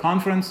G3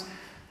 conference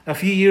a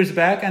few years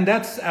back. And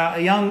that's a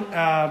young,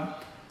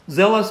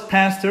 zealous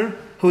pastor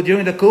who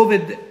during the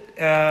COVID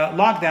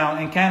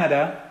lockdown in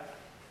Canada,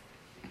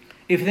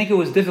 if you think it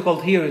was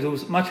difficult here, it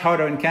was much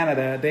harder in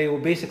Canada. They will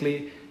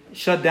basically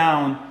shut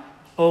down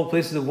all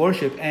places of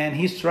worship. And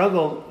he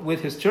struggled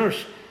with his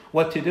church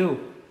what to do.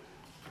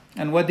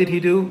 And what did he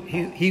do?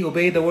 He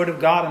obeyed the word of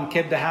God and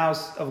kept the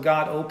house of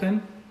God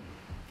open.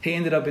 He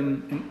ended up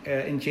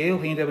in jail.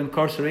 He ended up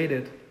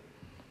incarcerated.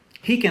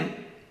 He can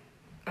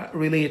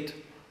relate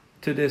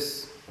to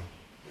this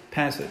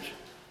passage.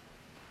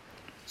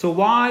 So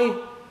why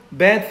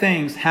bad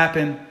things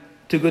happen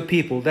to good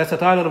people? That's the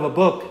title of a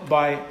book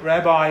by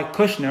Rabbi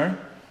Kushner,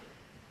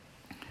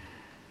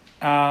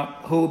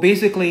 who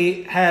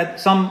basically had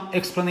some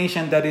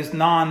explanation that is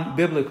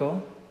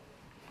non-biblical.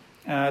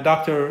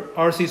 Dr.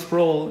 R.C.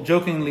 Sproul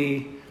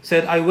jokingly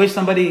said, I wish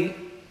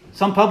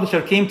some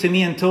publisher came to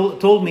me and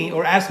told me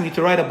or asked me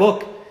to write a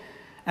book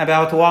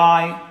about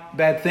why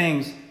bad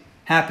things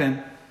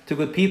happen to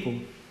good people.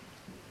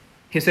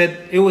 He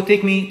said, it would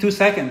take me 2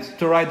 seconds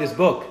to write this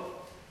book.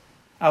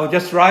 I would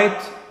just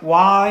write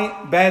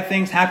why bad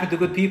things happen to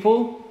good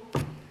people.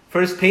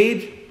 First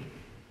page,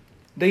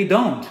 they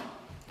don't.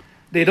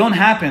 They don't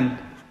happen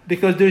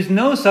because there's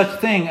no such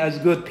thing as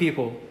good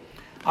people.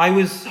 I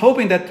was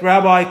hoping that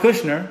Rabbi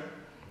Kushner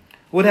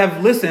would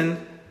have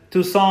listened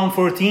to Psalm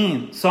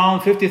 14, Psalm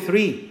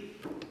 53,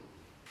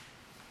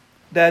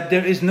 that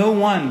there is no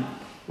one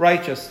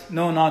righteous,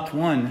 no, not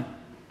one.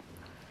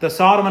 The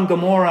Sodom and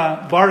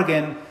Gomorrah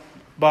bargain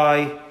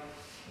by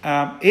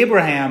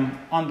Abraham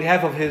on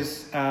behalf of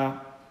his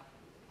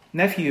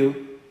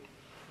nephew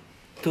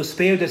to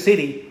spare the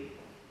city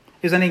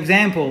is an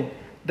example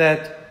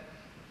that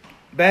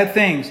bad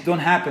things don't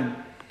happen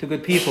to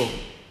good people.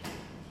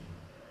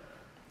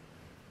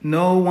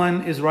 No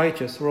one is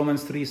righteous,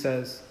 Romans 3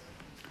 says.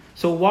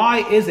 So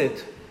why is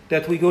it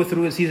that we go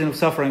through a season of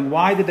suffering?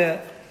 Why did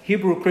the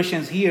Hebrew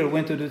Christians here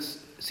went through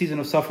this season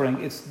of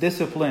suffering? It's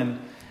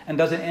discipline and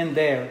doesn't end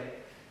there.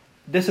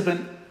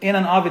 Discipline in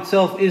and of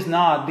itself is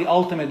not the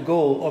ultimate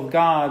goal of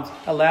God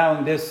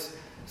allowing this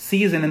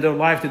season in their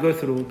life to go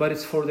through, but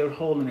it's for their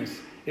holiness.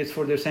 It's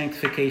for their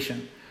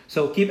sanctification.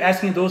 So keep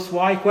asking those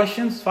why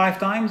questions 5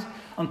 times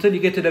until you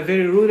get to the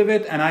very root of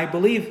it. And I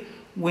believe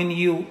when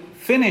you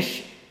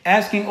finish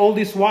asking all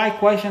these why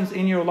questions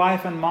in your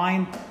life and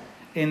mind,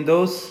 in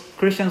those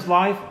Christians'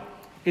 life,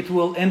 it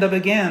will end up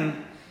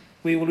again.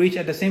 We will reach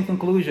at the same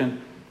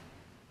conclusion.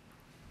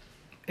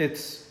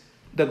 It's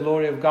the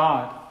glory of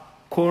God.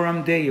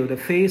 Coram Deo, the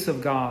face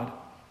of God.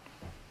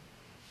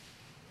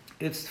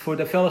 It's for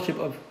the fellowship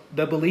of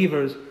the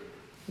believers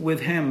with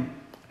Him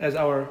as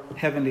our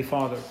Heavenly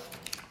Father.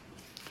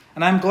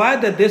 And I'm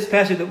glad that this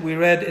passage that we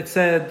read,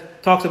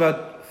 talks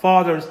about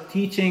fathers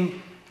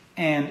teaching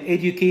and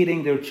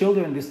educating their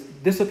children,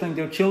 disciplining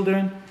their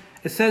children.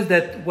 It says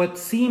that what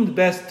seemed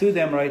best to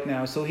them right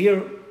now. So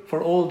here,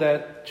 for all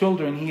the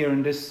children here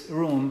in this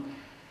room,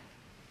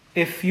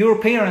 if your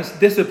parents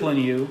discipline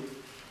you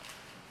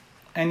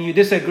and you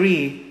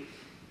disagree,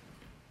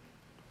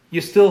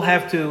 you still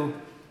have to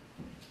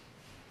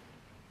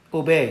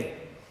obey.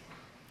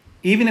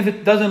 Even if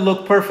it doesn't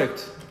look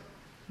perfect,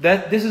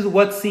 this is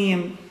what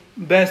seemed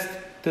best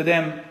to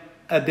them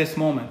at this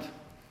moment.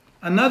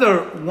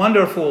 Another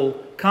wonderful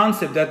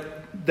concept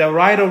that the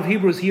writer of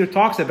Hebrews here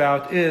talks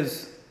about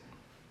is,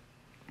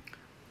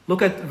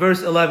 look at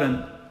verse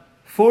 11.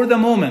 For the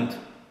moment,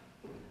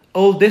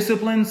 all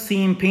disciplines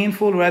seem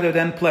painful rather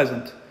than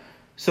pleasant.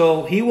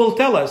 So he will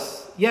tell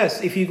us,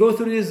 yes, if you go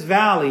through this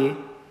valley,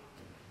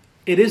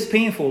 it is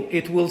painful.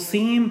 It will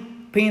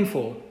seem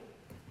painful.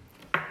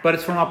 But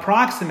it's from an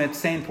approximate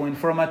standpoint,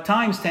 from a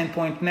time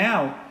standpoint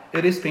now,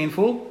 it is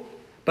painful.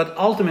 but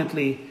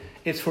ultimately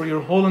it's for your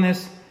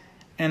holiness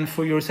and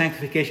for your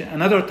sanctification.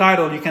 Another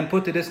title you can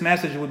put to this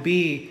message would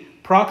be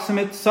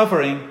Proximate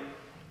Suffering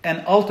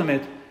and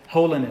Ultimate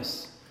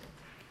Holiness.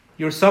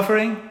 You're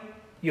suffering,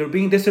 you're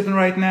being disciplined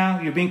right now,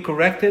 you're being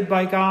corrected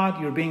by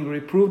God, you're being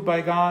reproved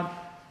by God.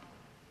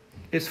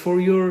 It's for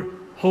your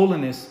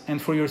holiness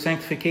and for your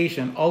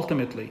sanctification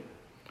ultimately.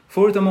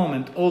 For the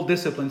moment, all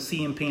disciplines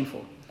seem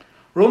painful.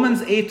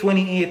 Romans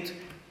 8:28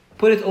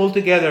 put it all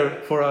together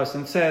for us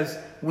and says,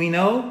 we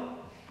know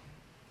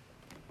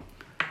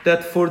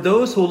that for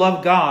those who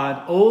love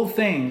God, all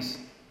things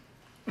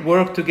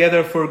work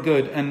together for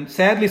good. And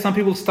sadly, some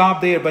people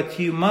stop there, but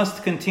you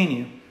must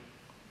continue.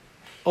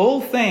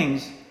 All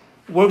things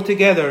work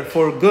together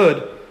for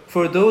good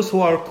for those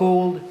who are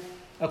called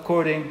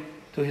according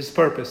to his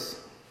purpose.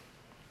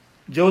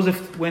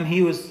 Joseph, when he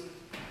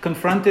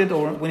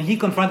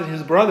confronted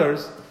his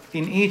brothers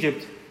in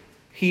Egypt,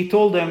 he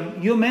told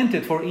them, you meant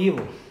it for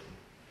evil,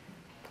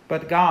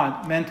 but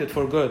God meant it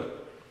for good.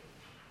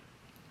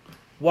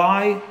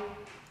 Why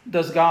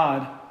does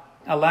God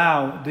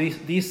allow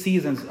these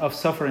seasons of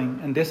suffering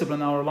and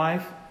discipline in our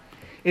life?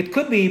 It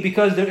could be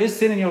because there is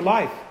sin in your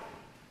life.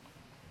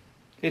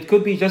 It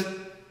could be just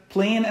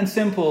plain and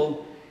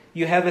simple.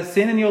 You have a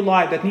sin in your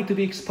life that needs to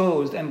be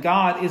exposed, and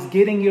God is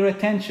getting your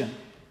attention.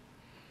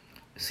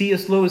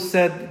 C.S. Lewis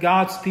said,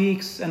 God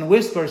speaks and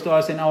whispers to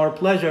us in our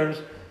pleasures,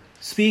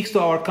 speaks to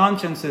our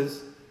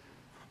consciences,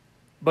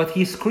 but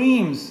he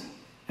screams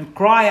and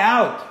cries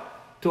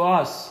out to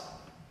us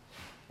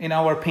in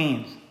our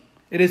pains.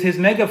 It is his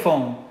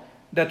megaphone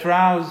that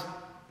rouses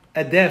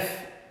a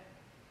deaf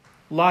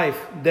life,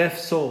 deaf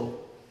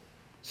soul.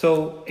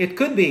 So it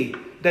could be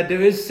that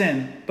there is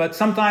sin, but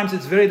sometimes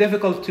it's very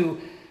difficult to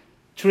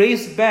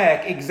trace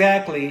back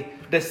exactly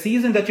the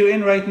season that you're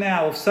in right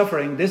now of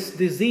suffering, this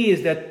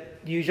disease that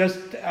you just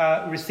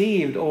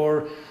received,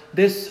 or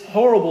this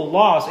horrible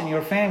loss in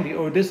your family,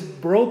 or this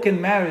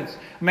broken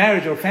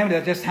marriage or family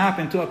that just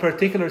happened to a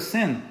particular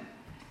sin.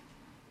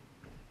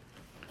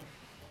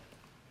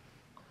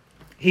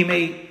 He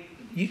may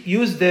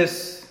use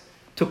this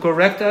to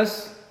correct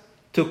us,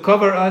 to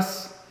cover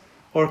us,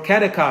 or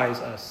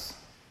catechize us.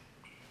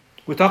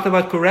 We talked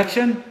about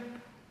correction.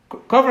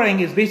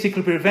 Covering is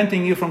basically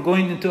preventing you from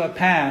going into a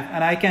path.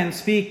 And I can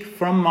speak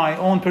from my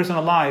own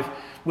personal life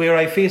where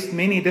I faced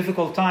many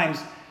difficult times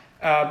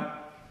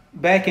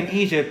back in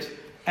Egypt.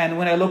 And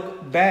when I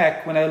look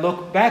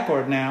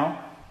backward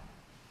now,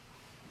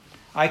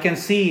 I can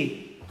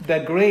see the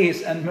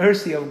grace and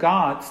mercy of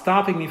God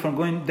stopping me from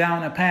going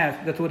down a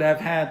path that would have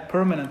had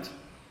permanent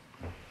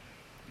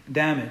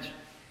damage.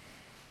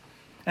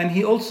 And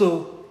he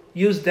also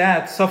used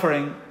that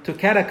suffering to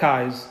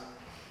catechize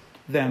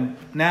them.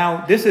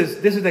 Now, this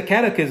is the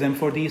catechism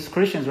for these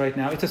Christians right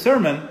now. It's a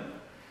sermon.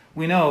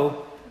 We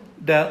know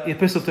the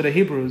epistle to the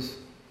Hebrews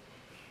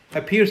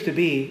appears to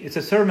be. It's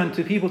a sermon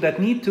to people that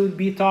need to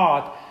be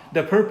taught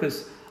the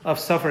purpose of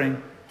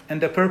suffering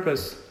and the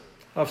purpose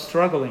of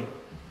struggling.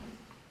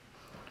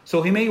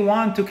 So he may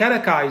want to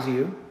catechize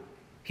you.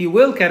 He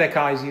will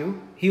catechize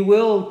you. He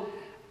will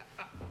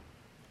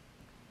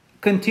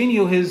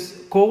continue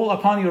his call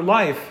upon your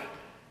life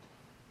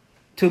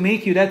to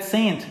make you that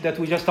saint that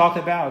we just talked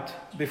about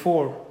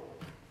before.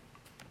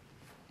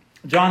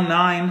 John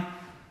 9,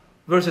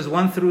 verses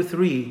 1 through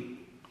 3.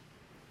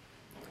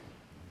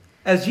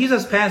 As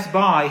Jesus passed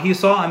by, he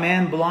saw a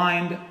man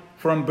blind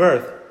from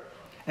birth.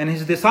 And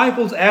his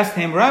disciples asked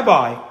him,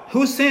 Rabbi,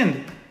 who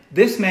sinned,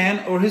 this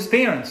man or his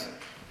parents?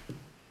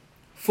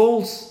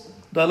 False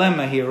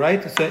dilemma here,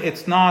 right?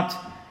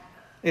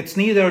 It's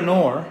neither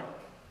nor.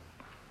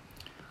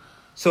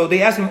 So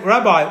they asked him,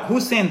 Rabbi, who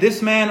sinned,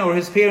 this man or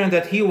his parent,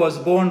 that he was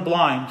born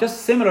blind?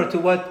 Just similar to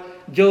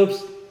what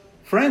Job's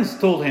friends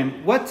told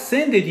him. What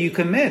sin did you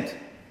commit?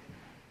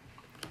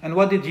 And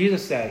what did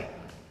Jesus say?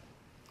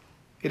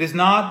 It is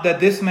not that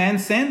this man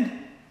sinned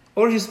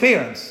or his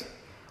parents,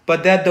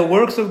 but that the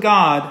works of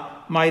God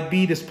might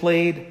be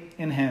displayed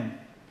in him.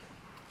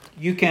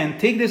 You can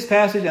take this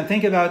passage and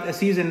think about a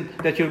season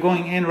that you're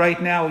going in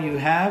right now,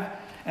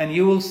 and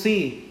you will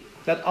see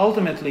that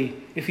ultimately,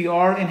 if you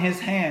are in his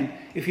hand,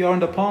 if you are in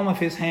the palm of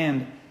his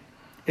hand,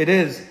 it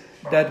is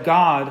that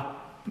God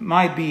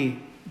might be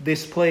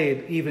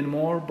displayed even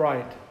more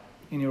bright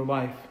in your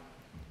life.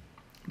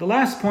 The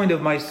last point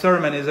of my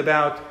sermon is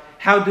about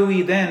how do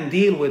we then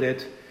deal with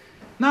it?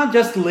 Not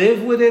just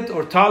live with it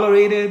or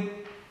tolerate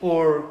it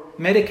or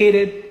medicate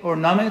it or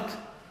numb it,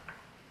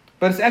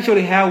 but it's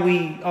actually how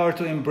we are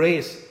to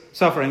embrace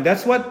suffering.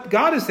 That's what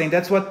God is saying.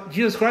 That's what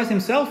Jesus Christ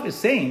himself is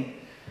saying.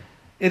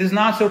 It is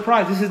not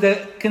surprise. This is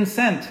the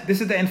consent. This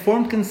is the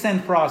informed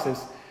consent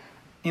process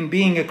in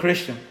being a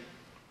Christian.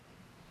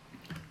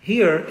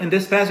 Here in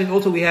this passage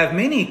also we have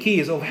many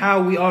keys of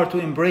how we are to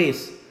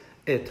embrace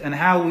it and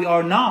how we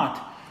are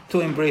not to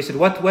embrace it.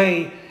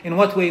 In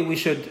what way we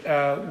should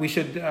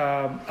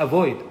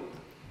avoid.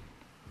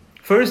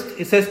 First,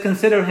 it says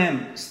consider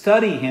him,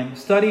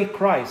 study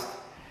Christ.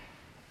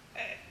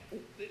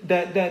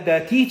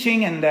 The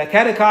teaching and the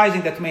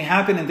catechizing that may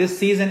happen in this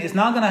season is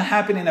not going to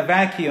happen in a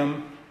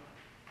vacuum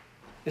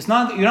You're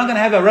not going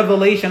to have a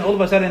revelation all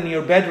of a sudden in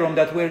your bedroom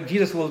that where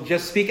Jesus will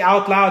just speak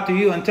out loud to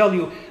you and tell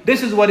you,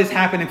 this is what is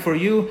happening for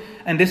you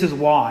and this is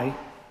why.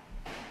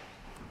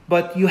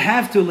 But you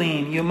have to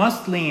lean, you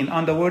must lean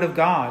on the Word of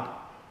God,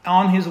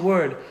 on His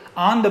Word,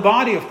 on the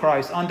body of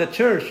Christ, on the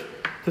church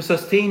to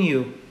sustain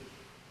you.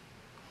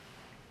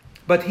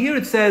 But here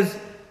it says,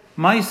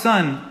 my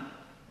son,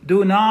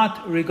 do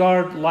not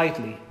regard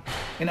lightly.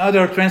 In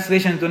other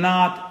translations, do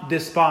not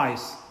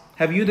despise.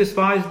 Have you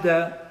despised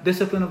the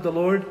discipline of the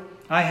Lord?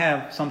 I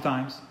have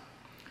sometimes.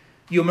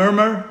 You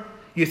murmur.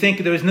 You think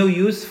there is no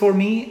use for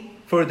me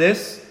for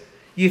this.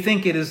 You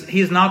think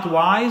He's not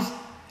wise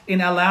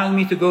in allowing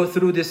me to go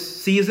through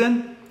this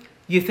season.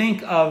 You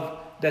think of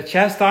the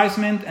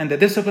chastisement and the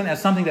discipline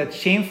as something that's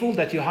shameful,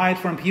 that you hide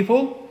from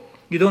people.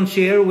 You don't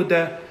share with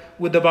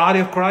the body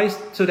of Christ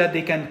so that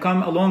they can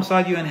come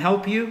alongside you and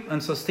help you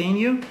and sustain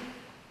you.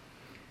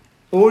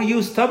 Or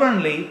you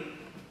stubbornly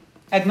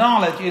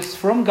acknowledge it's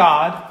from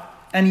God,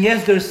 and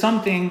yes, there's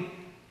something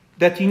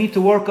that you need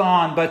to work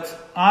on,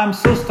 but I'm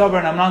so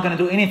stubborn, I'm not going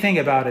to do anything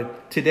about it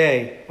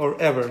today or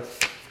ever.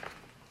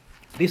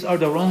 These are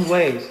the wrong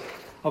ways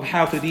of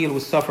how to deal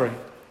with suffering.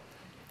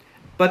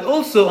 But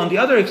also on the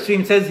other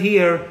extreme, it says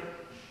here,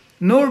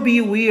 nor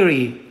be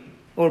weary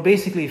or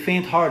basically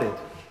faint-hearted.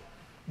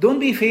 Don't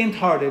be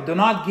faint-hearted. Do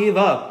not give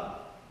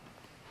up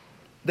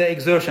the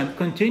exertion.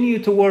 Continue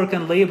to work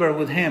and labor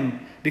with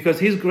Him because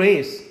His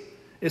grace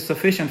is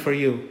sufficient for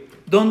you.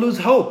 Don't lose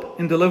hope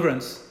in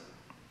deliverance.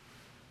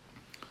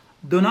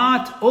 Do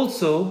not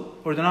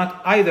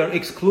either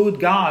exclude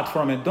God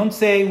from it. Don't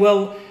say,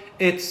 well,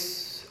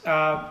 it's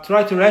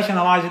try to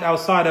rationalize it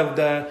outside of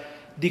the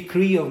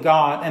decree of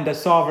God and the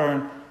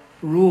sovereign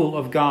rule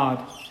of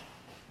God.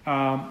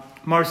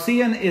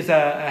 Marcion is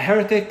a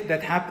heretic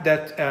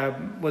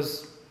that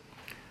was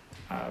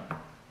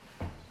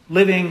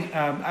living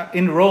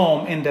in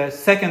Rome in the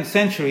 2nd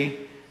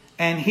century,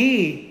 and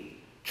he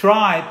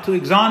tried to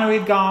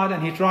exonerate God,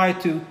 and he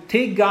tried to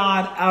take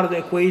God out of the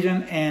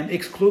equation and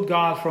exclude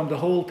God from the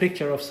whole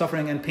picture of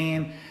suffering and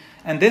pain.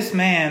 And this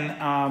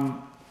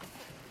man,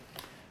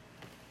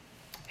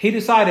 he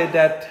decided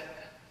that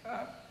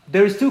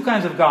there is two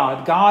kinds of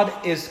God. God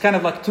is kind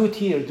of like two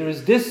tiers. There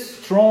is this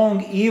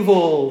strong,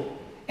 evil,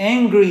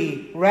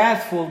 angry,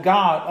 wrathful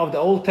God of the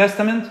Old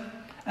Testament,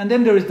 and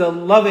then there is the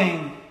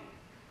loving,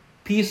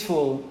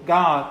 peaceful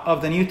God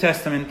of the New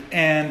Testament.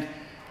 And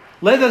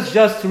let us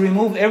just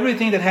remove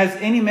everything that has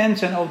any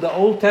mention of the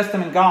Old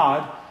Testament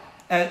God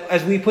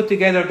as we put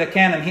together the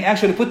canon. He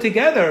actually put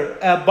together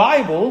a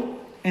Bible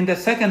in the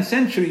 2nd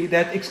century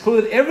that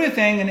excluded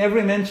everything and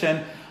every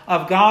mention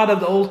of God of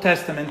the Old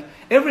Testament.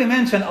 Every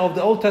mention of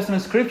the Old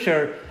Testament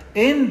scripture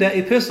in the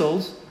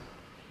epistles,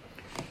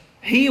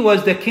 he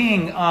was the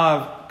king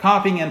of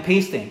copying and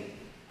pasting.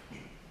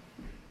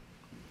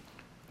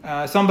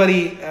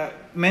 Somebody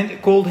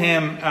called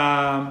him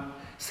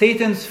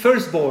Satan's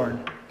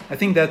firstborn. I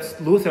think that's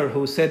Luther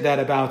who said that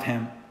about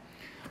him.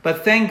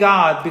 But thank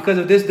God, because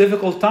of this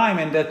difficult time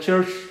in the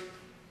church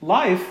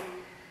life,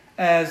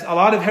 as a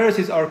lot of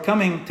heresies are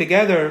coming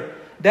together,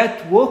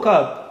 that woke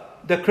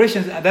up the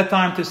Christians at that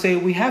time to say,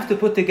 we have to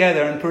put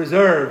together and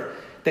preserve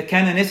the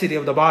canonicity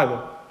of the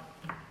Bible.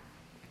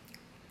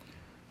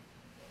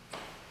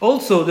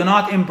 Also, do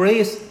not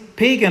embrace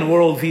pagan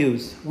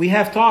worldviews. We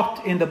have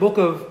talked in the book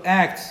of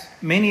Acts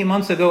many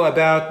months ago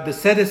about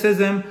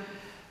asceticism,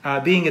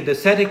 being a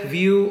ascetic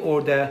view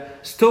or the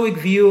Stoic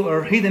view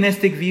or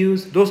hedonistic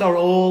views. Those are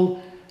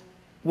all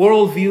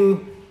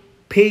worldview,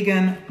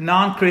 pagan,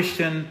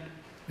 non-Christian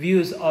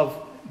views of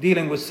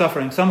dealing with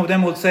suffering. Some of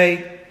them will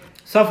say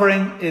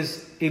suffering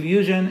is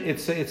illusion,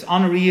 it's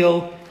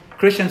unreal.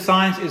 Christian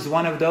Science is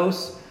one of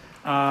those.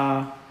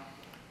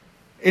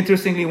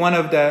 Interestingly, one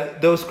of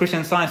those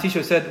Christian Science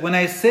teachers said, when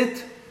I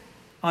sit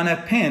on a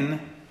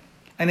pin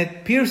and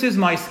it pierces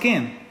my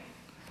skin,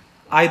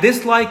 I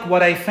dislike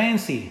what I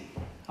fancy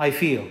I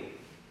feel.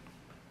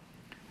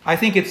 I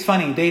think it's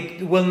funny.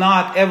 They will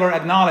not ever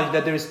acknowledge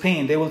that there is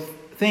pain. They will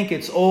think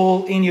it's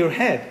all in your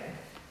head.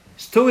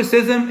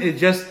 Stoicism is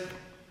just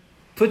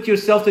put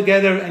yourself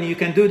together and you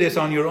can do this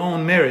on your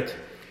own merit.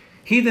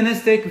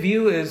 Hedonistic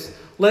view is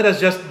let us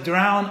just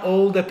drown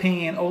all the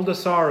pain, all the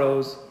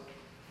sorrows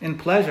in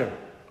pleasure.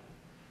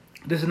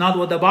 This is not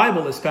what the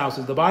Bible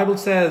espouses. The Bible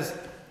says,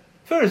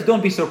 first,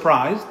 don't be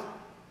surprised.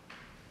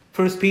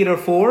 1 Peter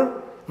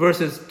 4,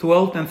 verses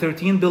 12 and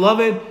 13.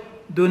 Beloved,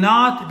 do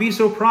not be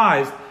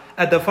surprised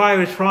at the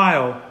fiery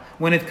trial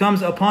when it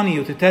comes upon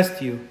you to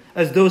test you,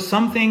 as though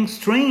something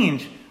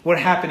strange were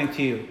happening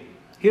to you.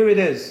 Here it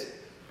is.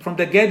 From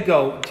the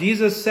get-go,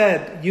 Jesus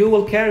said, you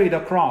will carry the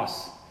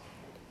cross.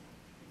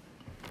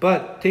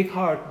 But take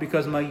heart,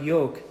 because my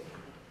yoke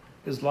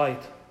is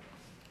light.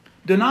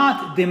 Do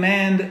not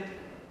demand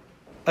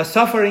a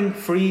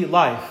suffering-free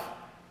life.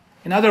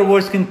 In other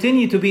words,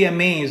 continue to be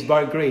amazed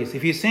by grace.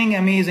 If you sing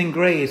Amazing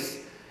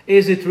Grace,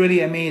 is it really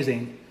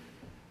amazing?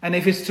 And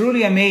if it's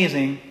truly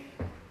amazing,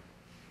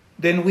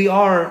 then we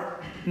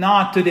are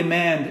not to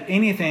demand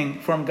anything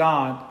from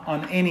God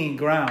on any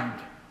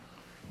ground.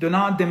 Do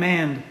not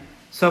demand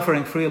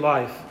suffering-free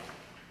life.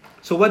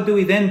 So what do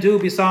we then do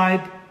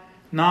beside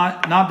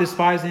not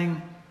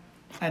despising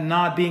and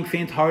not being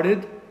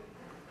faint-hearted?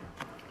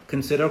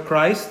 Consider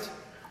Christ,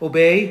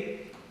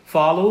 obey,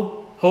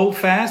 follow, hold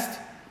fast.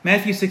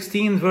 Matthew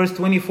 16, verse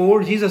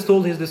 24, Jesus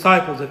told his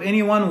disciples, if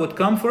anyone would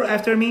come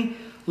after me,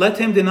 let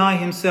him deny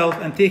himself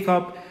and take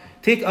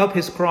up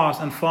his cross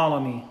and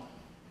follow me.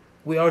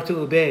 We are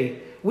to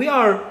obey. We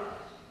are,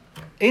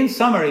 in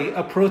summary,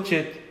 approach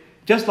it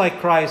just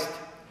like Christ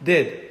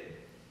did.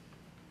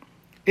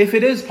 If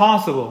it is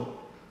possible,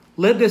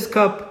 let this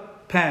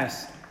cup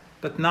pass,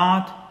 but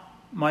not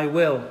my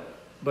will,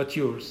 but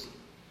yours.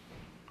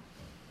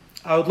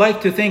 I would like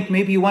to think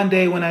maybe one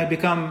day when I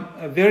become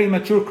a very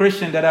mature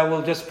Christian that I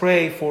will just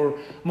pray for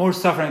more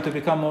suffering to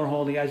become more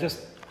holy. I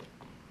just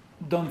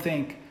don't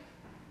think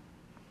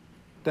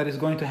that is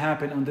going to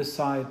happen on this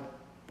side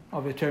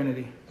of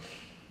eternity.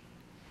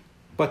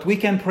 But we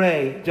can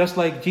pray just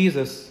like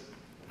Jesus,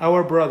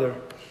 our brother,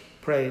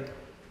 prayed.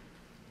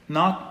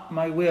 Not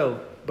my will,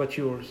 but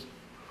yours.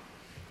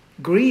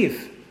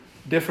 Grieve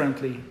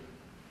differently.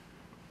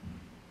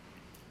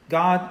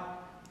 God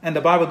and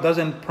the Bible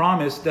doesn't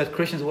promise that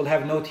Christians will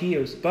have no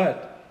tears,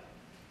 but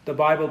the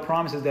Bible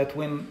promises that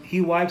when He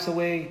wipes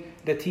away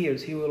the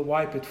tears, He will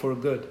wipe it for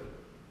good.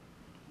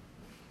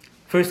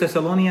 1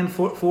 Thessalonians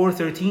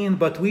 4:13,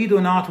 but we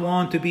do not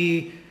want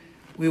you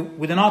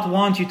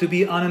to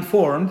be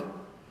uninformed,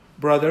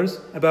 brothers,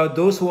 about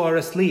those who are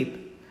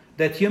asleep,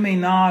 that you may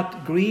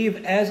not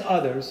grieve as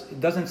others. It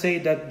doesn't say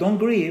that don't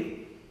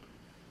grieve.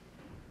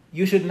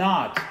 You should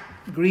not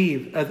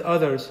grieve as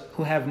others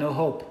who have no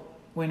hope.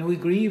 When we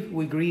grieve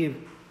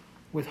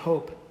with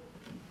hope.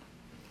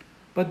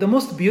 But the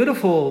most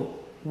beautiful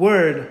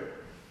word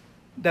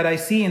that I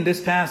see in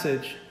this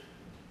passage,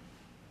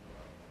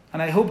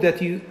 and I hope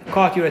that you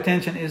caught your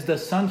attention, is the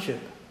sonship.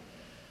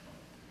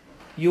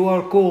 You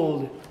are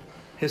called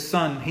His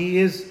son. He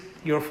is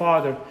your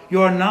father.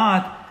 You are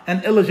not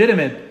an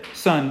illegitimate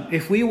son.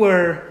 If we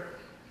were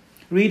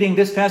reading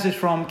this passage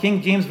from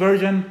King James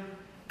Version,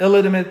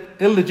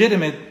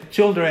 illegitimate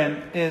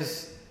children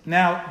is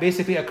now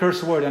basically a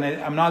curse word, and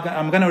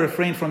I'm going to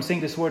refrain from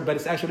saying this word, but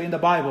it's actually in the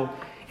Bible,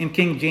 in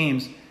King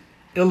James,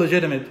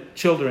 illegitimate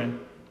children.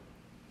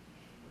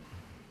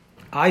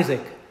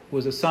 Isaac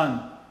was a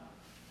son.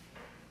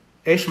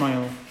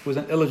 Ishmael was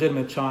an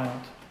illegitimate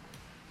child.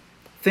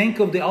 Think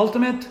of the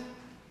ultimate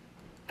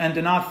and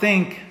do not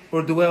think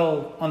or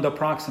dwell on the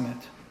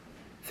proximate.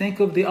 Think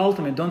of the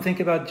ultimate. Don't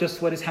think about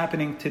just what is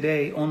happening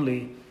today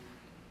only.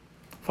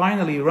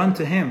 Finally, run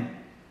to Him.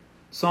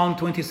 Psalm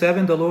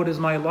 27, the Lord is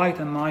my light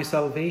and my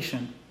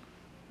salvation.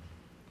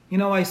 You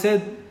know, I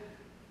said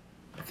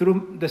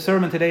through the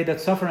sermon today that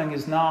suffering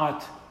is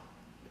not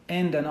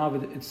end and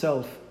of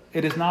itself.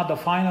 It is not the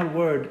final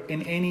word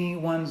in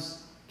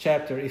anyone's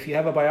chapter. If you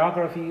have a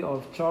biography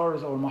of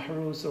Charles or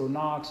Mhroos or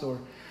Knox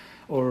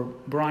or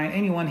Brian,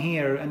 anyone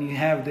here, and you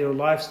have their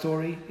life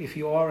story, if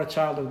you are a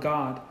child of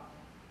God,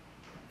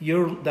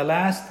 the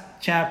last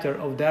chapter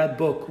of that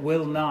book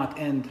will not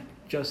end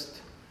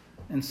just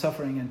in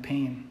suffering and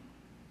pain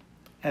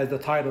as the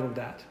title of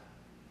that,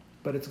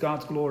 but it's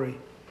God's glory.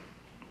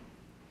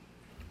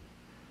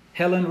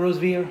 Helen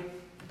Rosevear,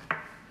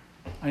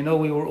 I know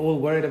we were all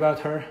worried about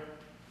her,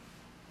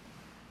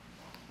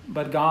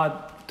 but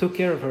God took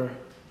care of her.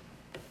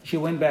 She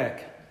went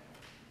back.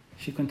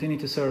 She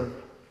continued to serve.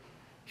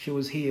 She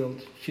was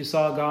healed. She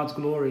saw God's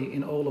glory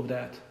in all of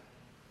that.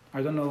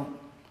 I don't know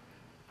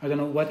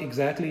what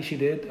exactly she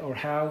did or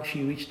how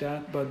she reached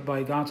that, but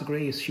by God's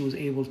grace, she was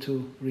able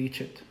to reach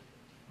it.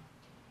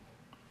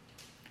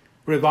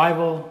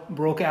 Revival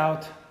broke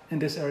out in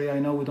this area. I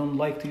know we don't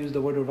like to use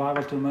the word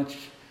revival too much,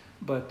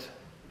 but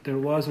there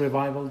was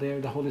revival there.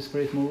 The Holy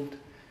Spirit moved.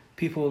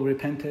 People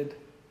repented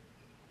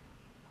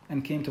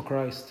and came to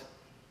Christ.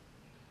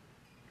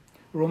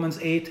 Romans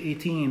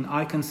 8:18,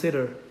 I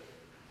consider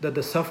that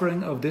the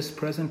suffering of this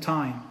present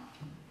time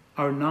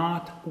are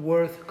not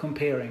worth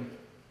comparing.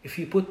 If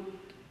you put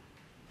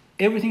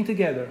everything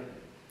together,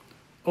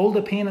 all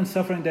the pain and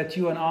suffering that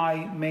you and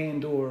I may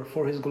endure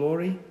for His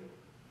glory,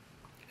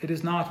 it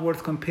is not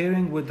worth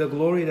comparing with the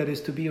glory that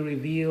is to be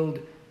revealed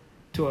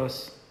to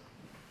us.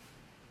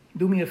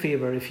 Do me a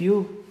favor, if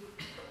you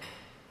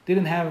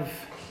didn't have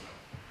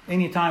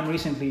any time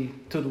recently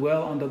to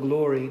dwell on the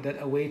glory that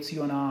awaits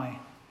you and I,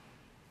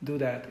 do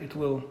that. It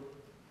will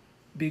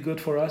be good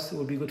for us. It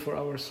will be good for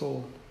our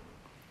soul.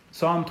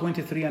 Psalm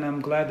 23, and I'm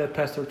glad that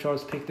Pastor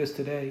Charles picked this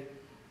today.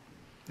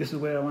 This is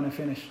where I want to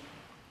finish.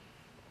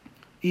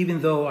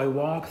 Even though I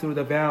walk through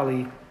the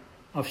valley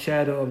of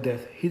shadow of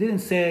death. He didn't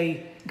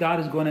say God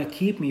is going to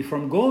keep me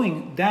from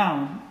going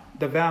down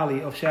the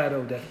valley of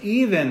shadow of death.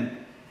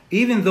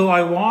 Even though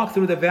I walk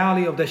through the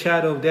valley of the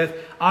shadow of death,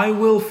 I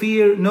will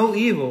fear no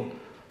evil,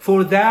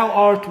 for Thou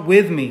art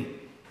with me.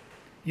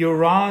 Your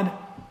rod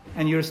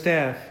and your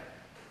staff,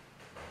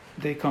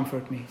 they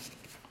comfort me.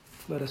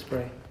 Let us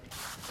pray.